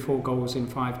 2, 3, 4 goals in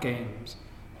 5 games,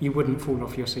 you wouldn't fall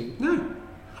off your seat. No.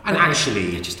 And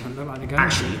actually... They just don't look like they're going.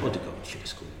 Actually, Odegaard should have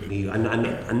scored.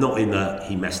 And not in that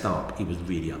he messed up. He was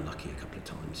really unlucky a couple of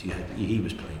times. He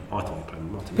was playing... I thought he was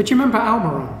playing Martinelli. But do you remember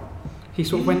Almiron? He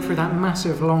sort of went through that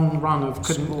massive long run of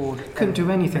couldn't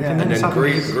do anything, and then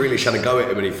suddenly Grealish had a go at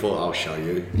him, and he thought, "I'll show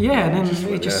you." Yeah, and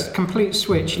then it just complete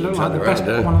switch. He looked like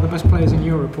one of the best players in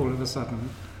Europe all of a sudden.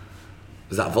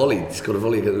 Was that volley? He scored a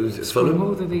volley against Fulham.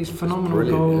 All of these phenomenal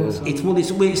goals. It's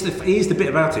the bit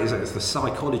about it, isn't it? It's the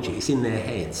psychology. It's in their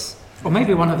heads. Or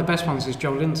maybe one of the best ones is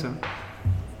Joel Linton.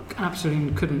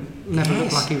 Absolutely never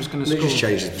looked like he was going to score.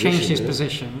 Changed his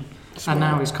position. And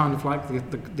now he's kind of like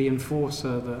the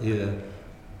enforcer.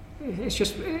 It's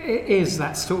just, it is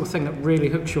that sort of thing that really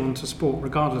hooks you onto sport,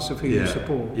 regardless of who you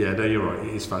support. Yeah, no, you're right.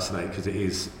 It is fascinating because it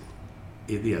is,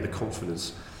 the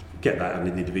confidence. Get that in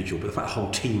an individual, but the fact the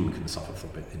whole team can suffer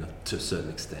from it to a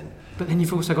certain extent. But then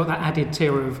you've also got that added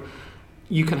tier of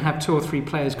you can have 2 or 3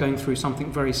 players going through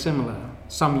something very similar.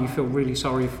 Some you feel really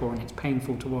sorry for, and it's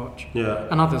painful to watch. Yeah.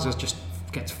 And others are just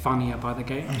gets funnier by the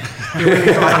game. The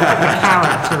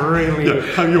character really...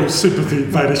 how your sympathy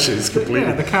vanishes completely.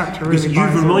 Yeah, the character really...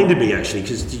 You've reminded me, actually,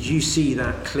 because did you see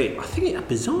that clip? I think it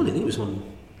was on...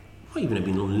 might even have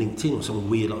been on LinkedIn or something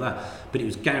weird like that. But it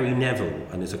was Gary Neville,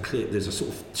 and there's a sort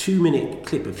of 2-minute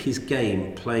clip of his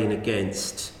game playing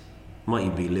against... might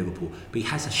even be Liverpool. But he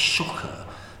has a shocker.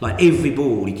 Like every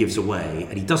ball he gives away,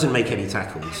 and he doesn't make any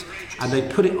tackles. And they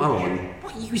put it on.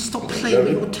 Why you stop playing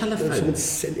with your telephone? Someone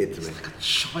sent it to me. Like a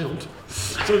child.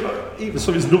 So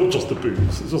it's not just the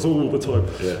booze. It's just all the time.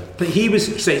 Yeah. But he was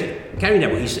Gary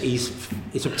Neville.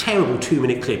 It's a terrible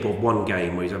 2-minute clip of one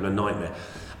game where he's having a nightmare,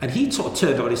 and he sort of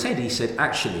turned it on his head. He said,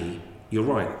 "Actually, you're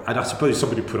right." And I suppose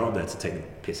somebody put it on there to take the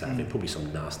piss out of it. Probably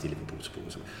some nasty Liverpool supporter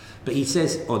or something. But he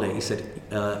says on it, he said,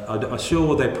 "I'm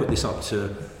sure they put this up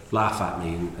to laugh at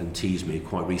me and tease me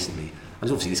quite recently." And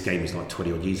obviously this game was like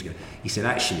 20 odd years ago. He said,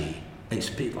 "Actually, it's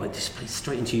a bit like this plays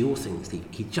straight into your things.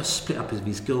 He just split up with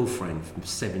his girlfriend for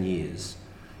 7 years.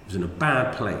 He was in a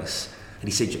bad place." And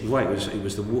he said, "Right, it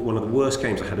was one of the worst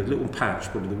games. I had a little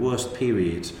patch, probably the worst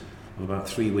period of about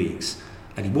 3 weeks.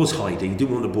 And he was hiding,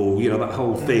 didn't want the ball, that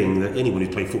whole thing that anyone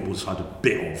who's played football's had a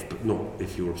bit of, but not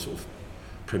if you're sort of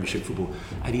Premiership football."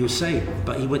 And he was saying,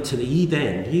 but he went to this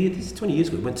is 20 years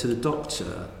ago, he went to the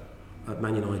doctor at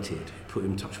Man United, put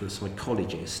him in touch with a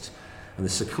psychologist, and the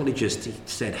psychologist, he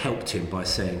said, helped him by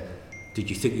saying, "Did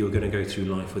you think you were going to go through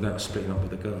life without splitting up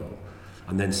with a girl?"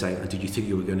 And then saying, "Did you think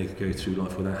you were going to go through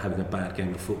life without having a bad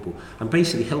game of football?" And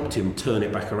basically helped him turn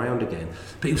it back around again.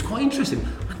 But it was quite interesting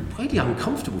and really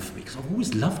uncomfortable for me because I've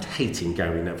always loved hating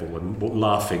Gary Neville and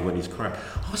laughing when he's crap.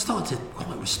 I started to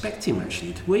quite respect him,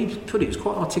 actually. The way he put it was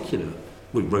quite articulate.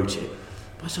 Well, he wrote it.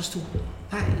 But I just thought,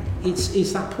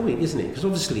 it's that point, isn't it? Because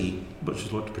obviously, much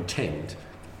as I like to pretend,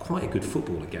 quite a good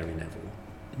footballer, Gary Neville.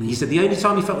 And he said the only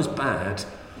time he felt was bad,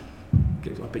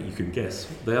 I bet you can guess,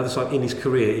 the other side in his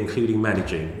career, including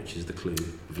managing, which is the clue.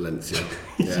 Valencia.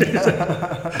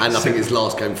 Yeah. And I think his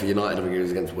last game for United, I think it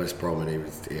was against West Brom, and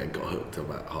he got hooked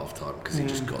about half time because he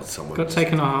just got someone. Got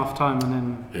taken at half time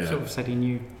and then sort of said he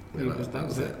knew. Yeah, that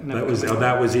was it.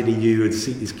 That was in EU and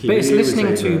his key. But it's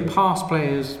listening to past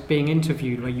players being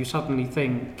interviewed where you suddenly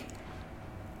think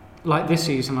like this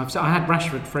season, I had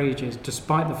Rashford for ages,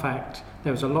 despite the fact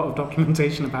there was a lot of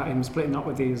documentation about him splitting up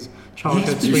with his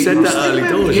childhood You sweetheart. said that early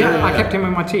doors. Yeah, I kept him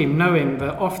in my team, knowing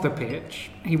that off the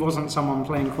pitch he wasn't someone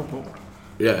playing football.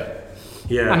 Yeah.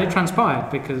 And it transpired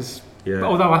because,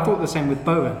 although I thought the same with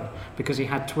Bowen, because he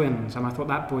had twins, and I thought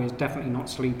that boy is definitely not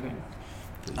sleeping.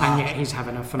 And yet he's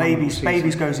having a phenomenal season.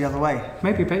 Babies goes the other way.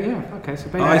 Maybe, okay, so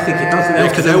baby. I think it doesn't.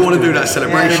 Because they all want to do that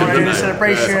celebration, Yeah, don't the they?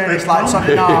 celebration. It's like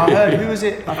something. No, I heard. Who was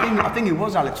it? I think it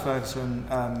was Alex Ferguson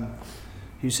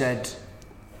who said,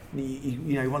 he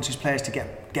wants his players to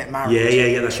get married.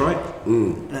 Yeah, that's right.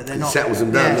 That they're not, Settles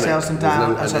them down. settles them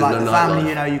down. And so like the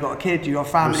family, you've got a kid, you're a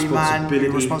family man,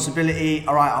 your responsibility.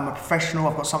 All right, I'm a professional.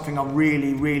 I've got something I'm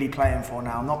really, really playing for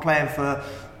now. I'm not playing for.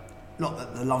 Not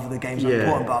that the love of the game's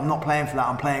important, but I'm not playing for that.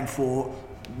 I'm playing for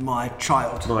my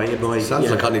child. Sounds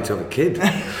like I need to have a kid.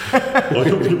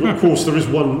 Of course, there is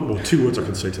one or two words I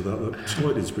can say to that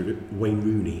slightly disagree with. Wayne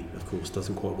Rooney, of course,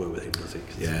 doesn't quite work with him, does he?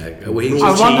 Yeah. I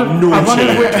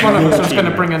wondered which one of us was going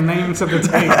to bring a name to the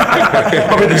table.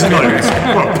 I mean, there's loads.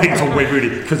 Well, picked on Wayne Rooney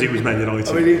because he was Man United.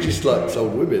 I mean, he just likes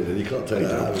old women, and you can't take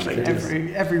that out of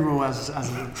him. Every rule has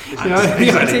an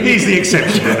Exactly. He's the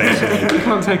exception. You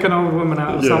can't take an old woman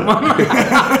out of someone.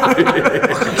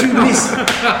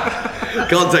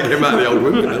 Can't take him out of the old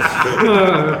women.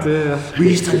 Oh dear. We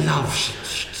used to love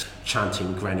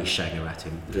chanting Granny Shagger at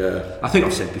him. Yeah. I think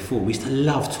I've said before, we used to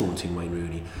love taunting Wayne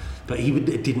Rooney, but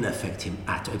it didn't affect him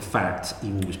at all. In fact,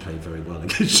 he always played very well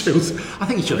against Chelsea. I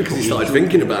think he should have Because he started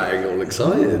thinking about it, all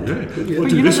excited. We'll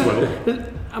do this well.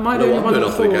 Am I the only one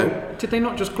that thought, did they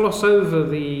not just gloss over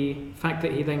the fact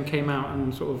that he then came out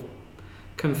and sort of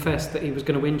confessed that he was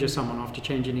going to injure someone after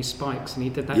changing his spikes, and he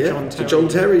did that John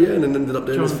Terry, and then ended up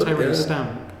doing John Terry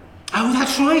stamp. Oh,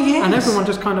 that's right, yeah. And everyone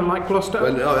just kind of like glossed over.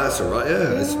 Oh, that's all right,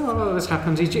 Oh, this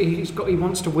happens. He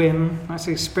wants to win. That's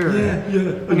his spirit.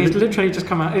 Yeah. And he's literally just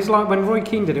come out. It's like when Roy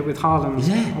Keane did it with Haaland.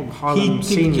 Haaland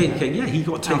Senior. He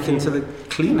got taken to the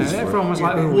cleaners. Everyone was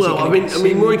like, "Oh, well, I mean,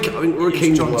 Roy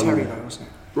Keane. John Terry, though, wasn't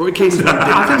it? Roy Keane's one.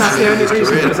 I think that's the only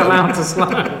reason it was allowed to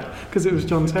slide, because it was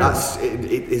John Terry.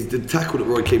 The tackle that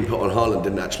Roy Keane put on Haaland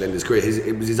didn't actually end his career.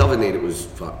 It was his other knee that was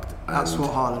fucked. That's what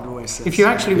Haaland always says. If you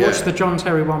actually watch the John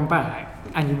Terry one back,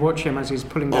 and you watch him as he's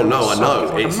pulling down I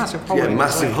know. it's like a massive hole in his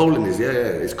massive leg. hole in his,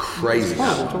 it's crazy.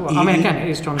 I mean, again, it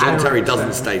is John Terry. John Terry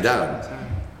doesn't stay down.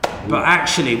 But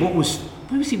actually, where was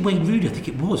it? Wayne Rooney, I think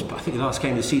it was. But I think the last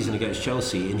game of the season against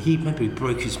Chelsea, and he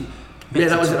broke his. Yeah,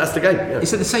 that's the game. Yeah.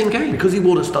 Is it the same game? Because he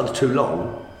wore the studs too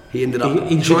long, he ended up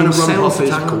He trying to run himself past the as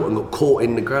tackle well. and got caught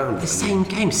in the ground. The same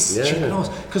game,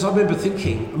 because I remember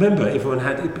thinking. Remember, everyone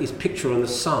had his picture on the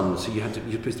sun, so you're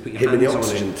supposed to put your Him in hands the on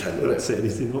oxygen him. tent. That's it.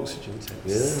 He's in the oxygen tent.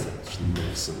 Yeah, Such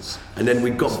nonsense. And then we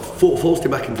got forced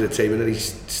him back into the team, and then he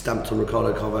stamped on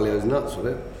Ricardo Carvalho's nuts with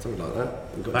it, something like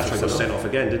that. That's when he got sent off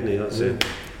again, didn't he? That's it.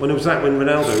 When it was when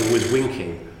Ronaldo was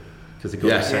winking because he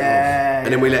got sent off.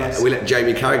 And then we let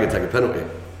Jamie Carragher take a penalty.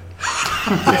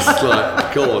 Just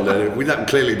like, go on then. We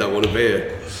clearly don't want to be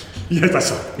here. Yeah, that's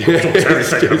that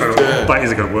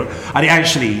isn't going to work. And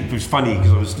it was funny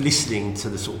because I was listening to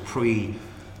the sort of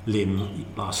pre-lim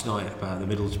last night about the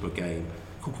Middlesbrough game.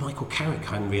 Called Michael Carrick,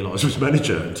 I hadn't realised was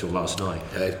manager until last night.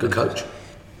 Yeah, he's a good coach.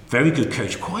 Very good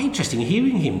coach. Quite interesting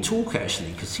hearing him talk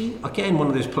actually, because he, again, one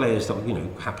of those players that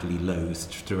happily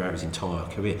loathed throughout his entire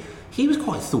career. He was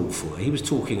quite thoughtful. He was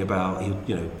talking about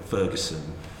Ferguson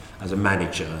as a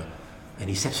manager. And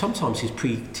he said sometimes his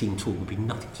pre-team talk would be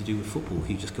nothing to do with football.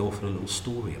 He'd just go off on a little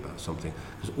story about something.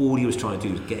 Because all he was trying to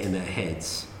do was get in their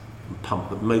heads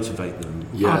and motivate them.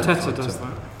 Yeah, Arteta does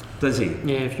that. Does he?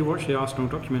 Yeah, if you watch the Arsenal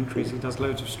documentaries, he does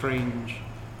loads of strange...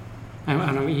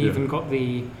 And he even got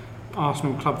the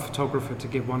Arsenal club photographer to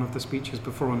give one of the speeches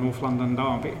before a North London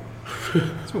derby.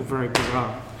 It's all very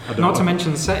bizarre. Not to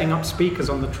mention setting up speakers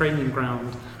on the training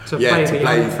ground to play the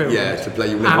home film. Yeah, to play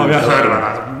you. I've heard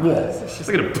about that. What?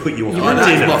 They're going to put you on.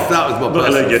 That was my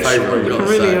personal favourite. You can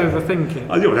really overthink it.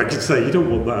 I could say you don't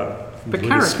want that. But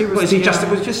Carrick, he was was the... just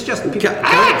was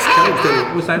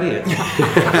that it?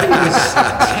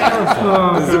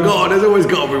 Terrible. There's always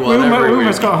got to be one. We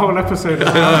almost got a whole episode.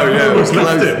 I almost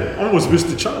left it. I almost missed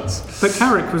the chance. But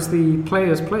Carrick was the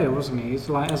player's player, wasn't he? He's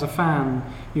like, as a fan,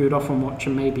 you would often watch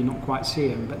and maybe not quite see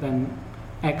him, but then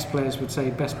ex-players would say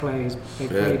best players they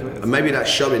played with. And maybe that's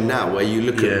showing now, where you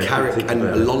look at Carrick and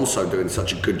Alonso doing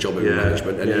such a good job in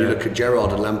management, and you look at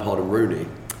Gerrard and Lampard and Rooney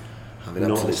having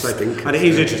absolute stinkers. And it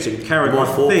is interesting. Carrick, I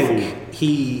think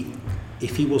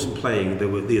if he wasn't playing, there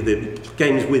were the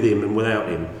games with him and without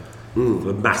him.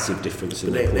 A massive difference.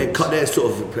 They're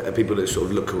sort of people that sort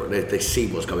of look at they see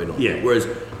what's going on. Yeah. Whereas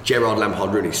Gerrard,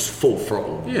 Lampard, Rooney's full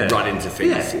throttle, run into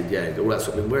things, all that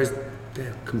sort of thing. Whereas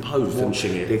they're composed,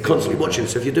 watching it. They're constantly watching.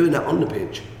 So if you're doing that on the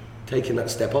pitch, taking that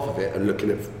step off of it and looking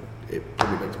at it,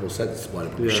 probably makes more sense. Why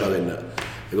they're probably showing that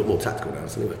they've got more tactical now.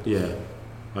 Anyway. Yeah,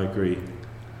 I agree.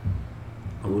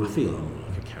 I feel I'm more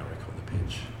like a carrot on the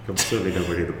pitch. I'm certainly not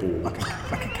really the ball. Like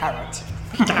a carrot.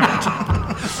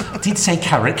 I did say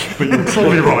carrot, but you're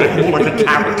probably right. More like a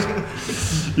carrot.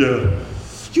 Yeah.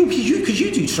 Because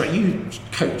you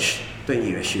coach, don't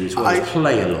you, Eshu, as well as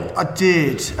play a lot? I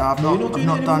did. I've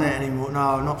not done it anymore.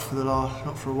 No, not for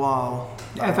a while.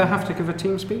 Ever have to give a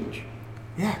team speech?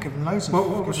 Yeah, given loads of.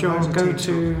 What was your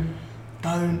go-to?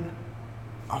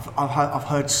 I've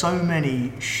heard so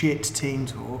many shit team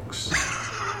talks.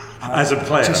 As a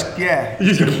player, just keep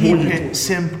it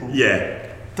simple.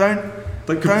 Yeah. Don't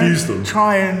confuse them.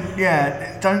 Try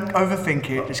and don't overthink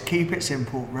it. Just keep it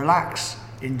simple. Relax.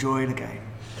 Enjoy the game.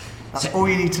 That's all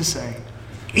you need to say.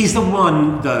 Is the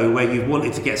one though where you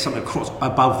wanted to get something across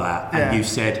above that, and you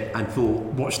said and thought,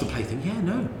 watch the play? Think,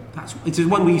 it's the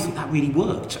one where you think that really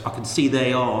worked. I can see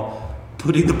they are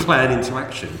putting the plan into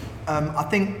action. I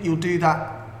think you'll do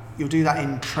that. You'll do that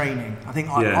in training. I think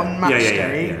on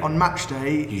match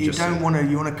day, you want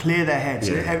to clear their heads.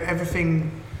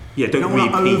 Everything. Yeah, you don't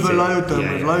want to overload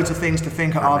them with loads of things to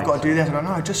think. I've got to do this. I go,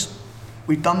 no,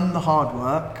 we've done the hard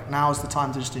work. Now's the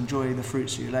time to just enjoy the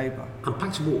fruits of your labour. And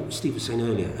back to what Steve was saying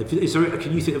earlier.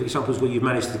 Can you think of examples where you've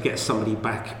managed to get somebody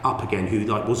back up again who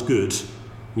was good?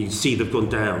 You see they've gone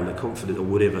down, they're confident or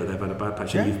whatever, they've had a bad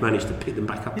patch, and you've managed to pick them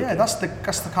back up. Yeah, that's the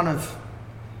kind of.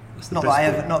 Not that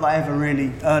I ever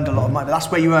really earned a lot of money, but that's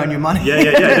where you earn your money.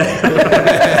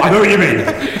 Yeah. I know what you mean.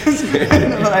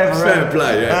 Not that I ever fair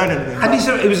play, earned anything. And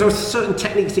is there certain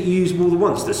techniques that you use more than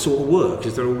once that sort of work?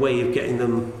 Is there a way of getting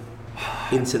them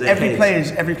into their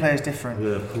heads? Every player is different.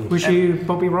 Yeah, was you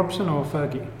Bobby Robson or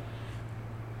Fergie?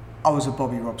 I was a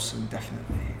Bobby Robson,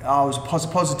 definitely. I was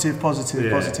positive.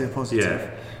 Yeah.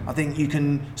 I think you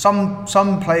can. Some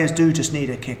players do just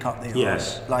need a kick up the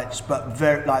arse. Yes. But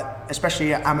very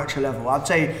especially at amateur level. I'd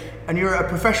say, and you're at a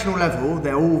professional level,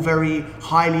 they're all very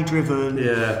highly driven.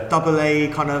 Yeah. Double A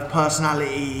kind of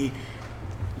personality.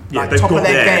 Yeah, top of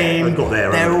their game.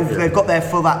 They've got there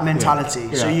for that mentality.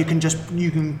 Yeah. So you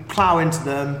can plough into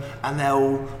them and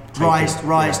they'll rise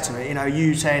to it.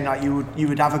 You saying you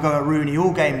would have a go at Rooney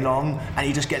all game long and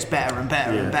he just gets better and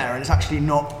better and better, and it's actually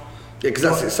not. Yeah, because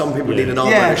that's it. Some people need an arm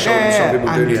around their shoulder, some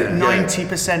people do need it.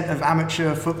 90% of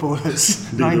amateur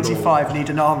footballers, 95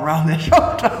 need an arm around their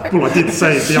shoulder. Well, I did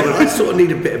say the other. I sort of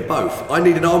need a bit of both. I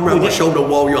need an arm around my shoulder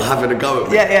while you're having a go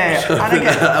at me. Yeah.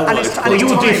 Well,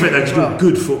 you're different though, because you're a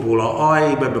good footballer.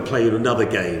 I remember playing another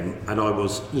game, and I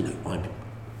was, I'm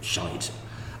shite.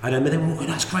 And they were,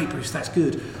 that's great, Bruce, that's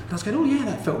good. And I was going, oh yeah,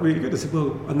 that felt really good. I said,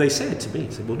 well, and they said to me,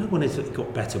 no one has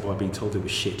got better by being told it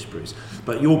was shit, Bruce.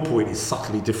 But your point is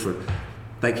subtly different.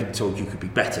 They can be told you could be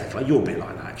better. Like, you're a bit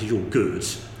like that, because you're good.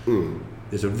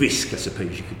 There's a risk, I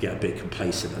suppose, you could get a bit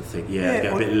complacent and think,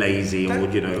 get a bit lazy, or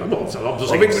I'm just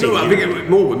I think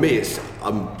more with me,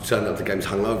 I'm turning up to games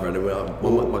hungover, and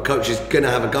my coach is going to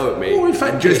have a go at me. Or in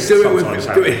fact, just do it with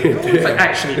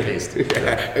actually pissed.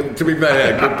 To be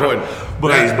fair, good point.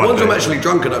 Once I'm actually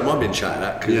drunk, I don't mind being chatted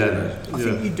at. I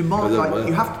think you demand,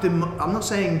 you have to. I'm not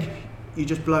saying you're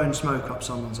just blowing smoke up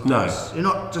someone's arse. No. You're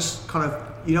not just kind of.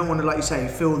 You don't want to, like you say,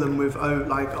 fill them with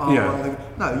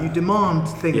no, you demand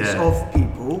things of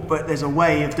people, but there's a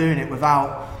way of doing it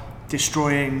without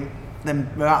destroying them,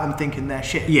 without them thinking they're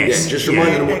shit. Yes, just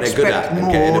reminding them what they're good at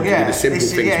and getting them to do the simple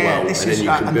things well, and then you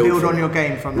can build on your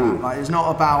game from that. Like, it's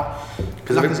not about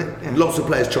because lots of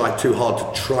players try too hard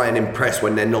to try and impress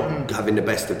when they're not having the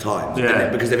best of times,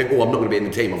 because they think, I'm not going to be in the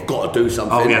team, I've got to do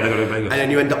something. And then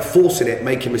you end up forcing it,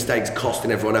 making mistakes, costing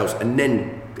everyone else, and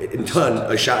then in turn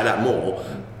are shouted at more,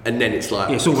 and then it's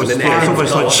like it's almost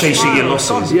like chasing your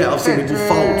losses. Yeah, I've seen people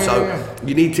fold. So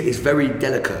you need to. It's very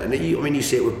delicate, and you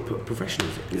see it with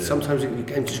professionals. Sometimes in your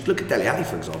game, just look at Dele Alli,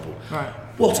 for example. Right.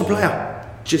 What a player!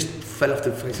 Just fell off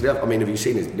the face of the earth. I mean, have you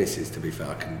seen his misses? To be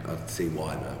fair, I see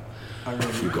why now.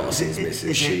 You've got to see his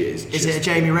misses. She is. Is it a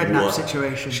Jamie Redknapp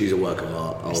situation? She's a work of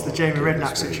art. It's the Jamie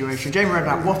Redknapp situation. Jamie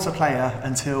Redknapp, what a player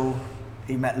until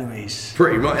he met Louise.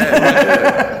 Pretty much.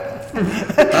 How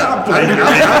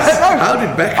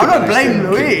did Beckham? I don't blame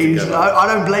Louise.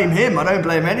 I don't blame him. I don't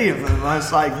blame any of them.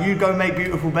 It's like, you go make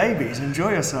beautiful babies,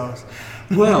 enjoy yourselves.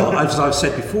 Well, as I've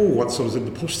said before, once I was in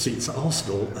the posh seats at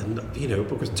Arsenal, and I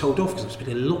was told off because I was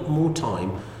spending a lot more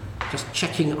time just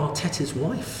checking Arteta's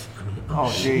wife. I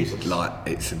mean, Jesus! Like,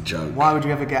 it's a joke. Why would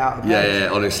you ever get out of bed?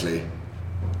 Yeah, honestly,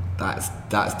 that's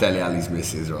Dele Alli's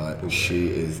missus, right? And she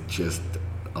is just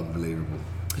unbelievable.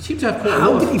 He seemed to have quite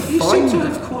How did he seemed find to it?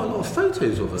 have quite a lot of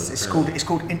photos of her. It's called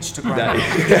Instagram.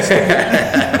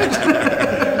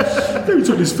 No, it's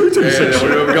on his photo section.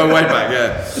 We're going way back,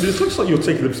 yeah. And it looks like you're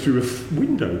taking them through a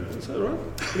window. Is that right?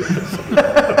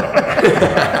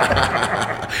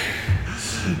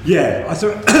 Yeah, I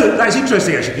thought that's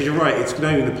interesting actually, because you're right. It's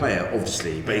knowing the player,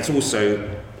 obviously, but it's also,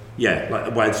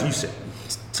 like as you said,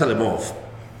 tell them off,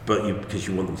 but because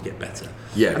you want them to get better.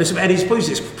 Yeah. And I suppose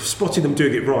it's spotting them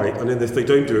doing it right, and then if they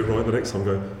don't do it right, the next time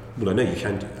go, well, I know you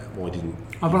can do that. Why didn't?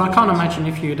 But I can't imagine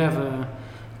if you'd ever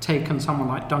taken someone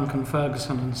like Duncan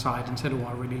Ferguson inside and said, "Oh,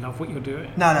 I really love what you're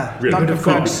doing." No, Really? Duncan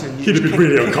Ferguson. He'd have been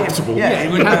really uncomfortable. Yeah,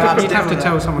 You'd have to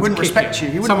tell someone wouldn't to kick respect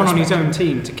him. you. He Someone on wouldn't his own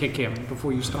team to kick him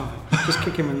before you start. Just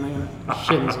kick him in the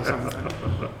shins or something.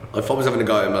 If I was having a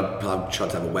go at him, I'd try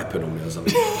to have a weapon on me or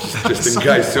something, just in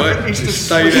case, right? Just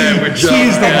stay there with John.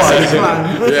 He's the wise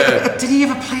man. Yeah. Did he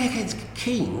ever play against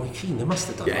Keane? Well, Keane, they must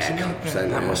have done. Yeah, mustn't they? 100%, That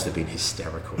yeah. must have been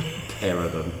hysterical. A pair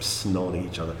of them snarling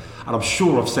each other. And I'm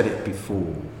sure I've said it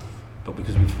before, but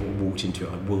because we've walked into it,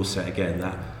 I will say it again,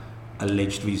 that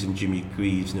alleged reason Jimmy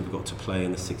Greaves never got to play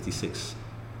in the 66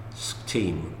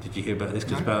 team. Did you hear about this?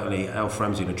 Because apparently Alf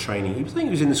Ramsey in a training, he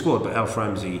was in the squad, but Alf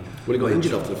Ramsey... Well, he got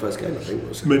injured after the first game, I think.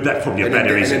 That's probably a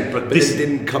better reason. But this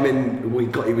didn't come in.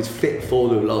 He was fit for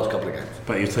the last couple of games.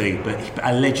 But you're saying, but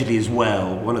allegedly as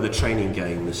well, one of the training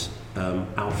games,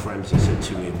 Alf Ramsey said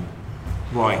to him,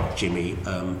 "Right, Jimmy,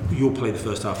 you'll play the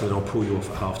first half and then I'll pull you off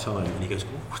at half time." And he goes,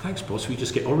 "Oh, thanks, boss, we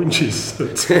just get oranges." Through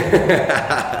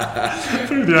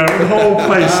the whole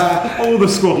place, all the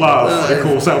squad laughs. Of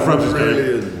course, Alf Ramsey's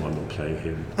going, "Oh, I'm not playing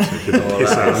him." Taking the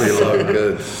piss out of me. So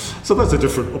good. So that's a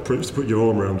different approach to put your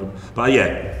arm around him. But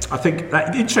yeah, I think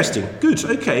that interesting. Good,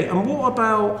 okay. And what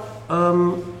about,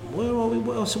 where are we?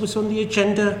 What else was on the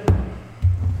agenda?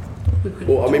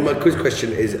 Well, I mean, my quiz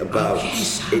question is about...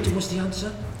 What's the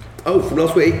answer? Oh, from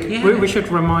last week? Yeah. We should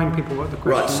remind people what the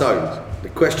question Right, so the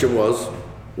question was,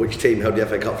 which team held the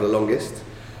FA Cup for the longest?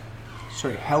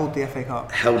 Sorry, held the FA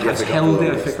Cup. Held the Has FA Cup held for the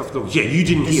the longest. FA Cup for the longest. Yeah, you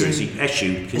didn't hear it,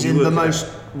 Eshu. Can Is you in work the it out? most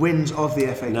wins of the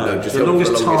FA Cup. No, just the held for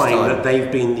longest the longest time time. that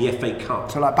they've been the FA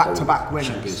Cup. So like back-to-back winners.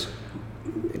 Champions.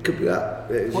 It could be that.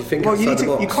 If you think Well, you, outside need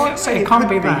the to, you box. can't say It it can't could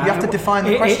be be. that. You have to define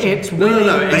the question. It's No, really...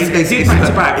 They did back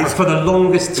to back, but for the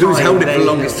longest time. Who's held it for the they-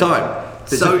 longest time?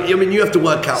 So, I mean, you have to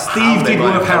work out Steve how they did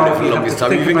might work have held out, it for the you have longest to time.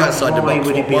 think You think about outside the why box,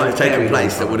 would it what be might a have taken very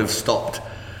place long that time? would have stopped?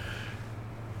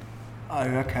 Oh,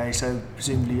 okay. So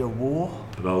presumably a war.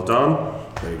 Well done.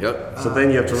 There you go. So then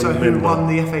you have to So remember. who won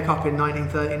the FA Cup in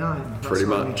 1939? That's Pretty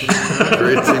what we much. need to know.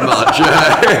 Pretty much.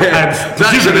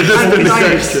 That should have just been the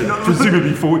question.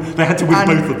 Presumably, they had to win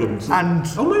both of them. So. And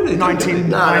Oh, no, they didn't, did they? 19,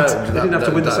 No, They didn't have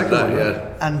to win the second one.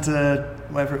 Yeah. and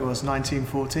whatever it was,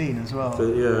 1914 as well.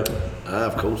 But, yeah.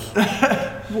 Of course.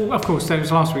 Well, of course, that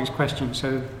was last week's question,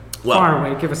 so Well, fire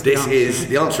away, give us the answer.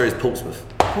 The answer is Portsmouth.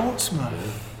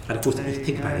 Portsmouth. And of course, if you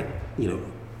think about it,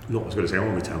 not, I was going to say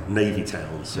Army Town, Navy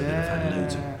Town, so they've had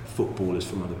loads of footballers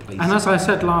from other places. And as I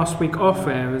said last week off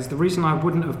air, is the reason I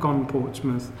wouldn't have gone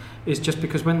Portsmouth is just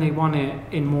because when they won it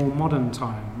in more modern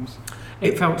times,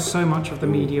 it felt so much of the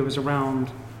media was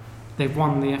around. They've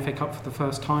won the FA Cup for the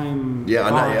first time. Yeah, I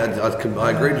know. Yeah,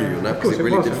 I agree with you on that Of course, because it it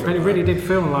really was, did but feel it really did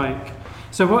feel like.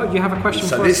 So, what you have a question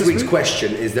So for us this this week's week?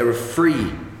 question is: there are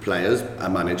 3 players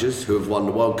and managers who have won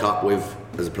the World Cup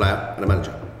as a player and a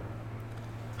manager.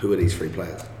 Who are these 3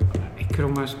 players? It could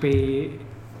almost be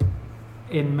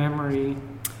in memory.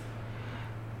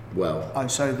 Well, Oh,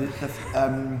 so the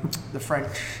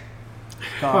French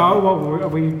guy. Oh, well,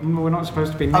 we're not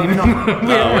supposed to be Oh, naming. we're not.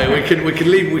 no, we can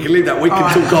leave that. We can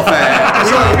talk off air.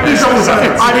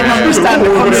 I didn't understand the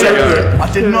concept. I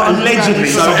did not understand Allegedly. the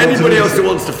So concept. anybody else who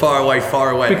wants to fire away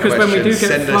Because when we do questions, get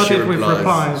send us your flooded with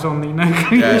replies on the No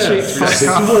Yeah, Sheets yeah.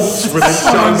 podcast, There's so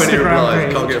on many Instagram replies,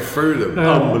 page. can't get through them.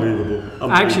 Unbelievable. I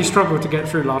actually struggled to get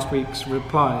through last week's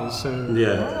replies, so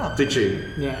Yeah. Did you?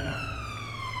 yeah.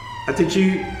 Did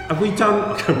you? Have we done?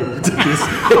 I can't remember if we did this.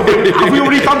 Have we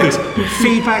already done this?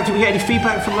 Feedback? Did we get any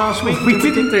feedback from last week? We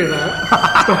didn't do that.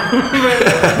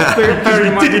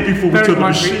 We did it before we turned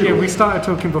on the shield. Yeah, we started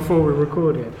talking before we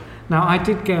recorded. Now, I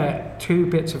did get 2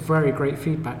 bits of very great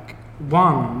feedback.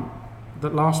 One,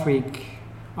 that last week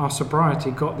our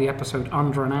sobriety got the episode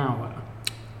under an hour.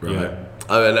 Right. Yeah.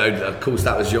 Oh, and of course,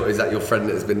 is that your friend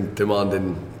that's been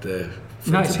demanding the...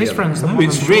 No, it's his friends. No,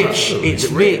 it's Rich. It's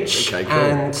Rich Okay, cool.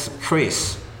 and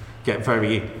Chris get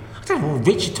very. I don't know what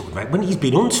Richard talking about. When he's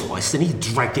been on twice, then he's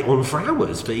dragged it on for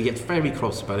hours, but he gets very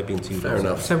cross about it being too Fair long.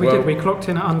 enough. So we Well, did. We clocked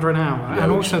in at under an hour, Yeah,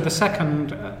 and which- also the second,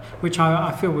 which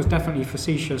I feel was definitely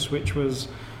facetious, which was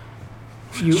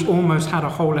you almost had a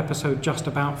whole episode just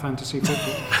about fantasy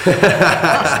football.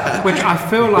 Which I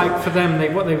feel like for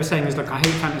them, what they were saying is, look, I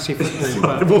hate fantasy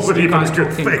football, but you guys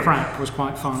talking crap was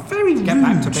quite fun. Very rude. Get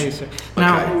back to basic.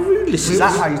 Now, is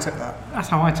that how you took that? That's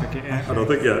how I took it, yeah. And I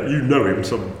think, you know him,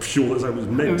 so I'm sure that's how it was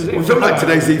meant. I feel like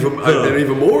today's even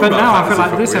more but about now I feel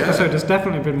like football, this episode has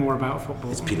definitely been more about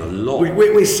football. It's been a lot.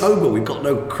 We're sober, we've got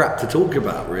no crap to talk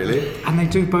about, really. And they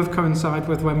do both coincide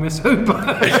with when we're sober.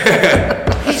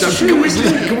 So can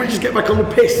we just get back on the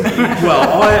piss?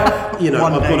 Well, I've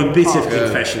got a bit of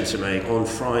confession to make. On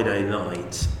Friday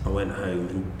night, I went home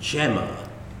and Gemma,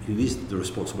 who is the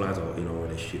responsible adult in our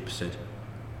relationship, said,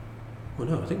 "Well,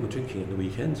 no, I think we're drinking at the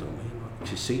weekends, aren't we?"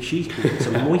 Like,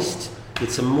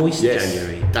 it's a moist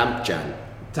January. Damp Jan.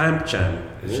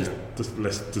 It's just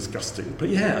less disgusting. But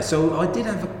yeah, so I did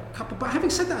have a couple. But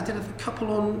having said that, I did have a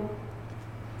couple on.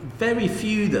 Very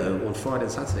few though on Friday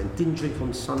and Saturday. Didn't drink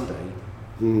on Sunday.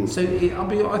 So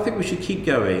I think we should keep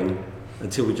going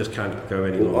until we just can't go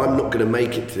anymore. Well, I'm not going to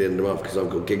make it to the end of the month because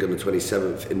I've got a gig on the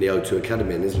 27th in the O2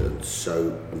 Academy in Islington.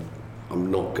 So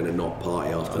I'm not going to not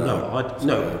party after that.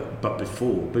 No, but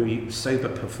before, maybe sober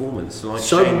performance like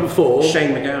before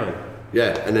Shane McGowan.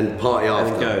 Yeah, and then party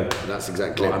after. Go. That's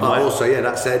exactly Right, it. But also,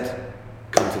 that said,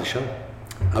 come to the show.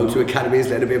 O2 Academy is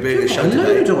letting me be at the show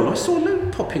today. today. I saw a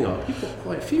load popping up. You've got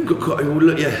quite a few.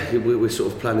 We're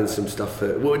sort of planning some stuff.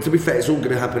 Well, to be fair, it's all going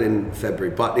to happen in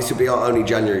February, but this will be our only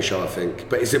January show, I think.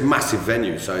 But it's a massive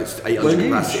venue, so it's 800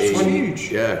 capacity. It's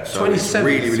huge. Yeah, so 27th, it's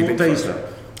really, really big days now.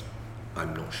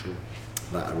 I'm not sure.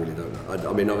 That I really don't know.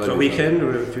 I mean, is it a weekend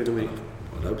or during the week?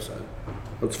 I'd hope so.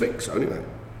 Let's think so anyway.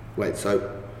 Wait,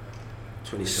 so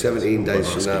 17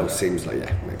 days from now seems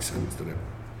like, makes sense, doesn't it?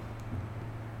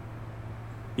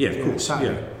 Yeah, of course.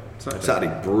 Saturday.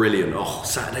 Saturday, brilliant. Oh,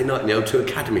 Saturday night in the O2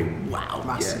 Academy. Wow.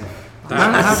 Massive.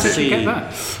 How did you get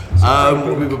that?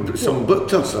 We were someone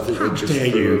booked us. I think How just dare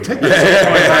you? Take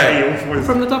that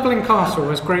From the Dublin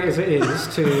Castle, as great as it is,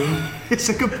 to... It's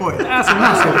a good point. That's a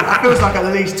massive... That feels like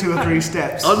at least 2 or 3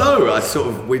 steps. I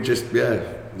know. We just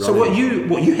So what are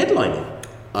you headlining?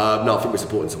 No, I think we're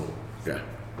supporting someone. Yeah.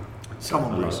 Come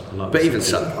on, Bruce. But even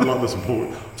so, I like the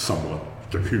support. Someone.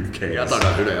 Who cares? I don't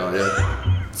know who they are.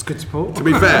 Yeah. It's good support. To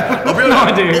be fair, I'll be No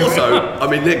honest. idea. Also, I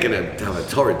mean, they're going to have a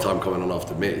torrid time coming on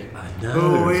after me. I know.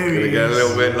 Oh, It's going to get a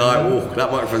little bit like,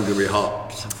 that microphone's going to be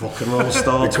hot. Rock and roll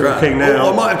star The crowd. talking now.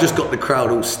 I might have just got the crowd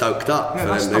all stoked up. Yeah, for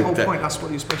that's them. the whole point. That's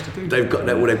what you're supposed to do. They've got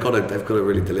to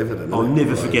really deliver them. I'll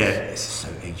never forget. This is so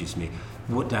ages me.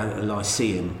 We went down at the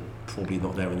Lyceum, probably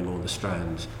not there anymore on the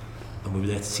Strand, and we were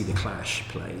there to see the Clash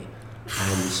play.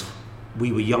 And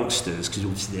we were youngsters because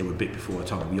obviously they were a bit before our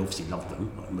time. We obviously loved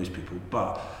them, like most people.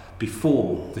 But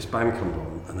before this band comes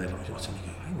on, and they're like, I suddenly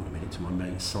go, hang on a minute, to my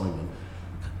mate Simon.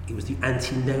 It was the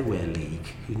Anti-Nowhere League,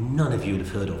 who none of you would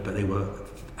have heard of, but they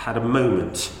had a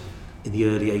moment in the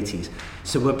early 80s.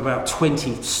 So about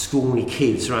 20 scrawny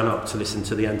kids ran up to listen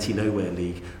to the Anti-Nowhere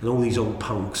League, and all these old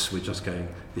punks were just going,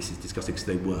 this is disgusting, because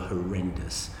they were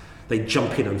horrendous. They'd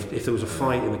jump in, and if there was a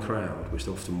fight in the crowd, which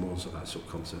there often was at that sort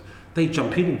of concert, they'd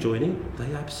jump in and join in.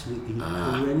 They absolutely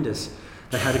horrendous.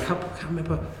 They had a couple, I can't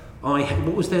remember,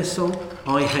 what was their song?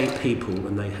 I Hate People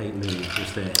and They Hate Me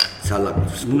was their... Sound like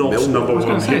not number I was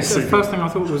one. going to say, the first thing I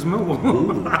thought was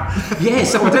Millwall.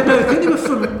 Yes, I don't know, I think they were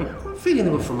from, I'm feeling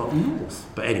they were from up north.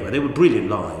 But anyway, they were brilliant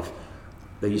live.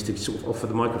 They used to sort of offer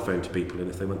the microphone to people, and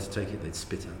if they wanted to take it, they'd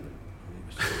spit at them.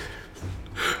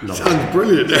 Sounds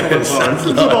brilliant. It sounds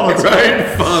It's like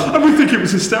great fun. And we think it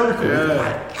was hysterical.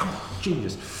 Yeah. Come on,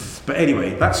 genius. But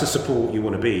anyway, that's the support you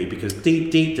want to be, because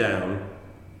deep down,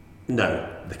 no,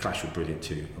 the Clash were brilliant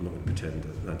too. I'm not going to pretend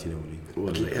that Anti-Nowhere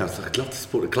League. I'd love to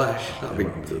support the Clash. That'd be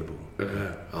unbelievable.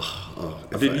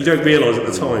 You You don't realise at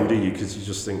the time, do you? Because you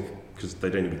just think, because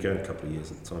they'd only been going a couple of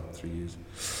years at the time, 3 years.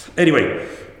 Anyway,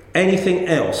 anything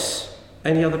else?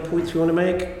 Any other points we want to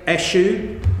make?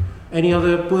 Eshu? Any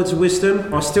other words of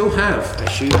wisdom? I still have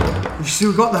Eshu. You've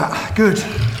still got that. Good.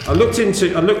 I looked at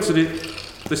it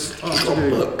this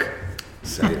afternoon. Look.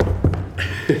 Say it.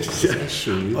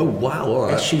 Eshu. Oh wow! All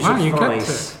right. Eshu's Wow, you kept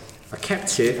advice. I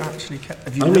kept it. Actually,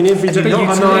 have I mean, every day. But you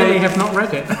clearly have not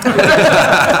read it.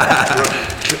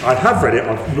 I have read it.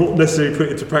 I've not necessarily put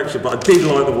it into practice, but I did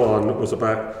like the one that was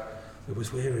about.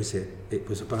 Where is it? It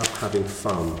was about having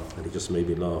fun, and it just made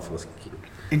me laugh. I was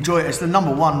enjoy it. It's the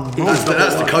number one rule.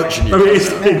 That's the coaching you. I mean,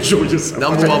 it's enjoy yourself.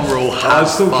 Number one rule: have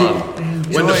fun.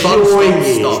 When the Enjoy fun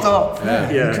it. stops, stop. Stop.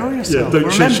 Yeah. Enjoy yourself.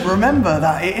 don't change- Remember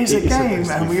that it is a game, supposed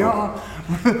to and be we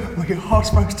fun. are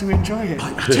supposed to enjoy it.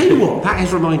 I tell you what, that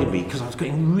has reminded me, because I was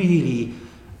getting really,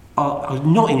 I was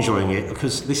not enjoying it,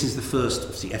 because this is the first,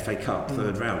 obviously, FA Cup,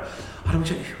 third round. And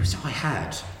I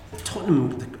had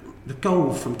Tottenham, the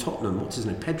goal from Tottenham. What's his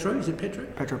name? Pedro? Is it Pedro?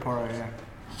 Pedro Porro, yeah.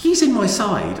 He's in my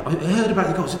side. I heard about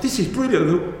the goal. I said, this is brilliant.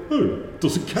 I thought, oh,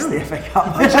 doesn't count. It's the FA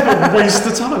Cup. It's a waste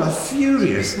of time. I'm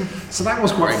furious. So that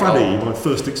was quite funny, my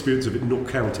first experience of it not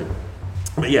counting.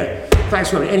 But yeah, thanks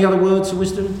for that. Any other words of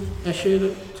wisdom, Eshu,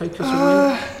 that take us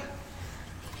away?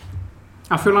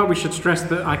 I feel like we should stress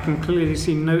that I can clearly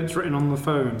see notes written on the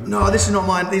phone. No, this is not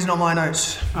mine. These are not my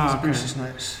notes. These are Okay. Bruce's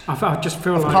notes. I just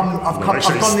feel like... I've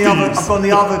gone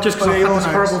the other. Just because I had this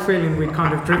horrible feeling we'd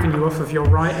kind of driven you off of your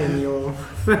writing,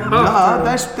 No,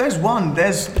 there's one.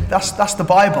 That's the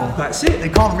Bible. That's it. They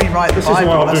can't rewrite the Bible. This is why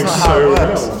I'm doing That's not how so it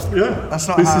works. well. Yeah. That's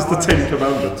not this how is it the works. 10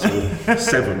 Commandments, or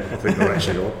 7, I think they're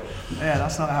actually on. Yeah,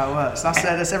 that's not how it works.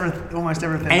 That's almost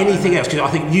everything. Anything else? Because I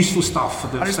think useful stuff for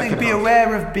the I just second think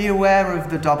be aware of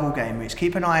the double game weeks.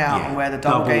 Keep an eye out on where the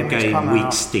double game weeks come week,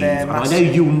 out. Steve. And I know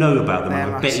you'll know about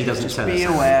them. I bet he doesn't just tell be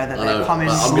us. aware that they're coming.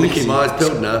 I'm going to keep my eyes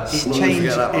peeled now.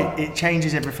 It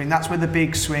changes everything. That's where the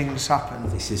big swings happen.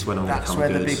 This is when I'm going to come That's where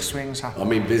good. the big swings happen. I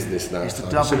mean business now. It's the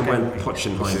so. double So when game week.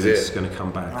 Pochenheimer is going to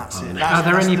come back. That's it. Are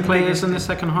there That's any the players biggest in the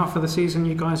second half of the season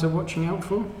you guys are watching out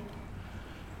for?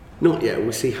 Not yet.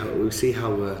 We'll see how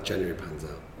January pans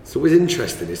out. It's always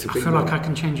interesting. It's a I big feel one. like I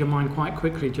can change your mind quite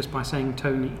quickly just by saying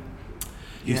Tony.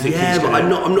 You think Yeah, he's but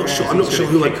gonna- I'm not sure. I'm not he's sure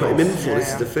gonna who I kick put him in off. for.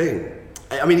 This is the thing.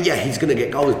 I mean, yeah, he's going to get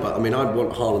goals, but I mean, I'd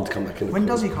want Haaland to come back in. When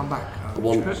does he come back? I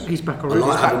want. He's back I already.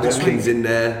 like having back this Watkins week. in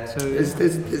there. So-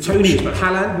 There's Tony is, but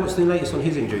Haaland, what's the latest on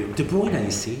his injury? De Bruyne,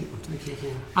 you see?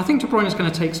 I think De Bruyne is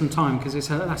going to take some time because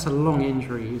that's a long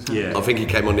injury. Isn't it? Yeah. I think he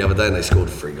came on the other day and they scored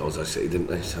 3 goals. I see, didn't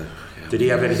they? So yeah. Did he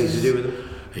have anything to do with them?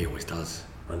 He always does.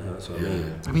 I know, that's what I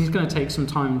mean. I mean, he's going to take some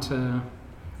time to.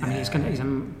 I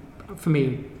mean, for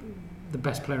me, the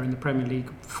best player in the Premier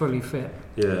League, fully fit.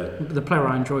 Yeah. The player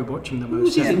I enjoy watching the What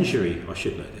was most. his injury? I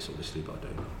should know this, obviously, but I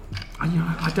don't know.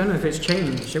 I don't know if it's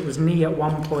changed. It was knee at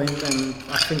one point, and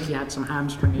I think he had some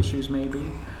hamstring issues, maybe.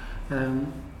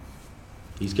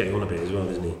 He's getting on a bit as well,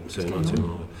 isn't he? So not too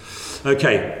long.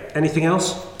 Okay, anything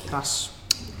else? That's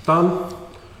Done?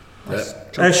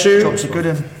 Yeah. jobs are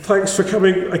good. Thanks for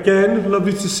coming again.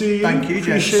 Lovely to see you. Thank you,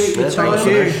 James. Appreciate your time. Thank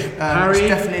you. Harry? It's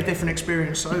definitely a different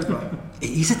experience sober. It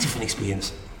is a different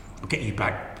experience. I'll get you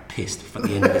back pissed at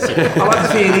the end of it. I like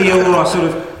the feeling you're our sort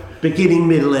of beginning,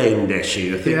 middle, end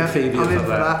issue. I think Yeah, the feeling I'm in like for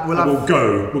that. that.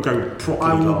 We'll go properly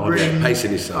I will large. bring.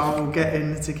 Pacing yourself. I will get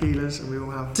in the tequilas, and we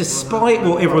will have. Despite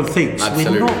what everyone thinks,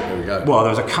 Absolutely. we're There we not. go. Well, there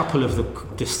was a couple of the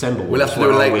December We'll have ones to do a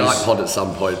where I late was- night pod at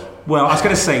some point. Well, I was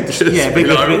going to say, yeah, Be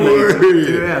like,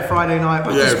 "Woo." Yeah, Friday night.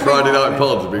 But Yeah, despite Friday that, night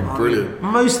pod would be brilliant.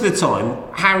 most of the time,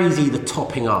 Harry's either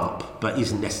topping up, but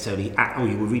isn't necessarily at. Oh,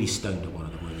 you were really stoned at one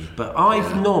of them, weren't you? But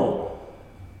I've not.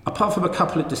 Apart from a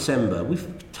couple at December, we've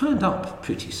turned up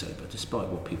pretty sober, despite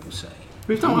what people say.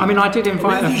 We've done. I mean, I did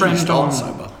invite a friend on.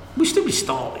 Sober. We still be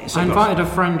started. I invited a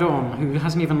friend on who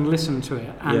hasn't even listened to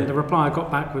it, and Yeah. the reply I got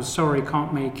back was, "Sorry,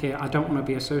 can't make it. I don't want to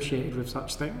be associated with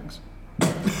such things."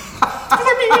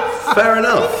 Fair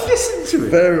enough. Listen to it.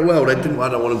 Very well. They didn't. I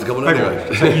don't want them to come on Hang on, anyway.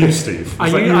 is that you, Steve? I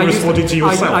Is that u- you I responding used, to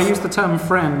yourself? I use the term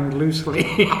friend loosely.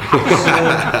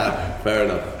 Fair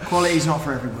enough. Quality's not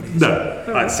for everybody. No,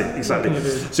 that's it, exactly.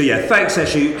 So yeah, thanks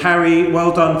Eshu. Harry,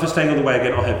 well done for staying on the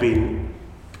wagon. I have been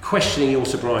questioning your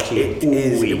sobriety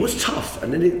all week. It was tough,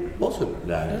 and then it wasn't.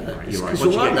 No, you're right. It's Once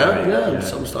all you right get now. going, Yeah, yeah.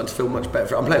 So I'm starting to feel much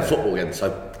better. I'm playing football again, so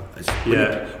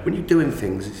when you're doing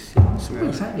things, it's all right.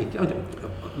 Exactly. I don't-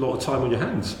 a lot of time on your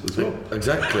hands as well.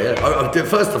 Exactly. Yeah. At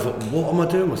first, I thought, what am I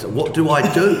doing myself? What do I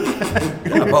do?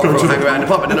 Apart from hang around the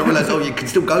pub, and then I realised, you can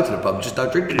still go to the pub, just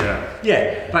don't drink it.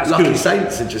 Yeah, that's Lucky good.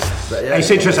 Saints are just. Yeah, It's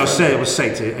interesting. I was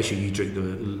saying to actually, you drink the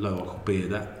low alcohol beer.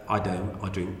 That I don't. I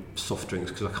drink soft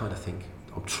drinks because I kind of think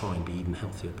I'll try and be even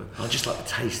healthier. But I just like the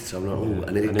taste, so I'm not. Ooh,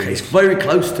 and And then it's very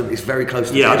close to. It's very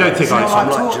close to. Yeah, I beer. don't think It's I- not I'm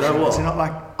like like, do you know torture. what? It's not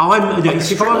like. I'm.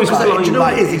 If I was like, blind, do you know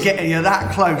what it is? You're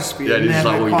that close, but Yeah, you're it's never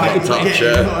like, well, you quite can't touch getting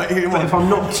it. what but you if want. I'm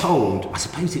not told, I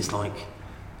suppose it's like,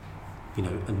 you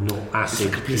know, a not acid,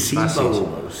 It's like a piece of placebo acid.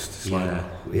 almost. It's Yeah. like,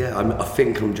 yeah, I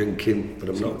think I'm drinking, but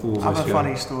I'm not. Almost I have a go.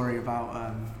 funny story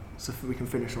about. So we can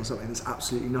finish on something that's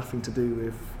absolutely nothing to do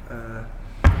with.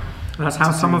 That's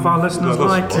how some of our listeners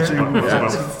like it.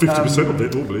 About 50% of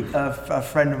it normally. A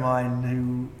friend of mine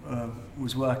who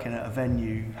was working at a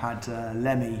venue had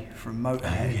Lemmy from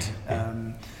Motorhead,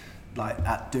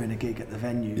 like doing a gig at the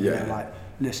venue. Yeah. They're like,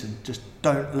 listen, just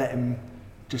don't let him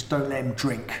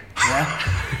drink, yeah,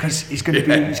 because he's going to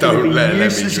be, he's going to don't let be Lemmy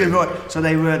useless. drink. So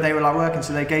they were like working.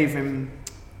 So they gave him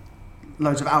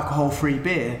loads of alcohol-free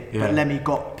beer, Yeah. but Lemmy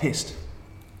got pissed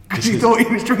because he thought he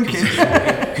was drinking.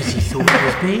 Because he thought it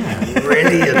was beer.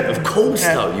 Brilliant. Of course,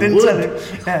 though, you Didn't would. tell him.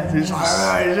 Yeah, so it's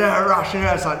like, it's a rush, you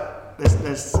know, it's like,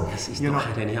 He's not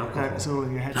had any alcohol. No, it's all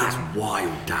in your head. That's isn't it?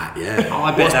 wild, that, yeah. Oh,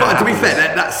 I bet But to be happens.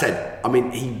 fair, that said, I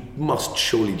mean, he must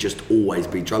surely just always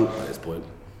be drunk by this point.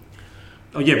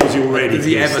 Oh yeah, was he already? Is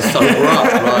he ever sober up?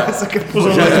 Right? That's a good point.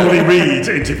 Wasn't like Tony Reid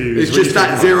interviews. It's just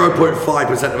that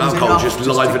 0.5% of alcohol enough just just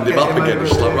to livened him get up him again. over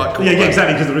It's it, like, yeah. right, cool. Yeah, mate.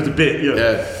 exactly, because there was a bit.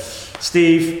 Yeah.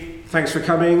 Steve, thanks for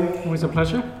coming. Always a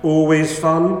pleasure. Always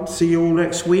fun. See you all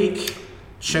next week.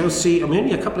 Chelsea. I mean,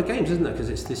 only a couple of games, isn't it? Because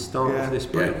it's this start of this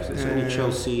break. Yeah. So it's only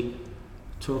Chelsea.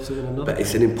 12th and another. But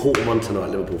it's an important one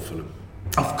tonight, Liverpool Fulham.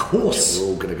 Of course. We're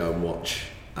all going to go and watch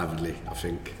avidly, I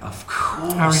think. Of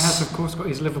course. Harry has, of course, got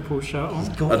his Liverpool shirt on.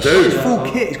 I do. His full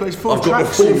kit. He's got his full I've got the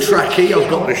full trackie, I've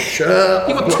got the shirt.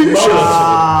 You've got I've two Mo- shirts.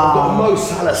 I've got a Mo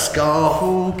Salah scarf.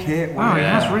 Full kit. Wow, he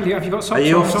has really. Have you got socks Are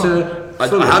you on? off to? I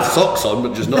have socks on,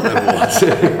 but just not level ones.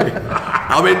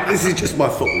 I mean, this is just my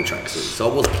football tracksuit,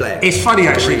 so I was playing. It's funny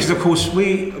actually, because of course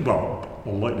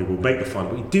unlikely we'll make the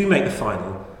final, but we do make the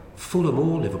final. Fulham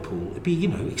or Liverpool, it'd be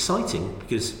exciting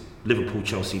because Liverpool,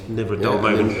 Chelsea, never a dull Yeah,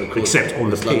 moment, of course, except on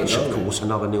the it's London pitch, of derby. course,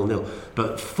 another 0-0.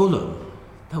 But Fulham,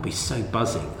 they'll be so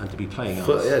buzzing and to be playing us.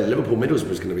 But yeah, Liverpool Middlesbrough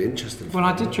is going to be interesting. Well,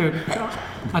 I did joke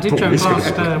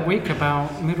last week about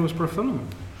Middlesbrough Fulham.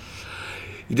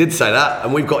 You did say that,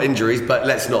 and we've got injuries, but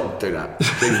let's not do that.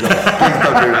 Please don't do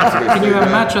that. to me. Can you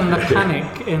imagine the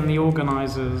panic in the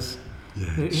organisers?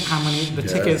 How many the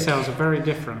ticket sales are very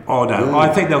different. Oh no,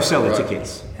 I think they'll sell the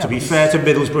tickets. To be fair to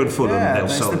Middlesbrough and Fulham, Yeah, they'll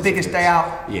it's sell the biggest tickets. day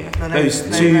out. Yeah, that those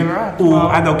they've two, ever had.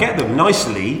 and they'll get them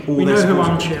nicely. All We their know who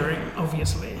sponsors. I'm cheering,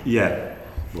 obviously. Yeah,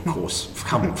 of course.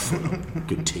 Come on, Fulham.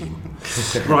 Good team.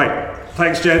 Right,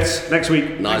 thanks, gents. Next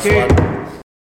week. Nice Thank you. one.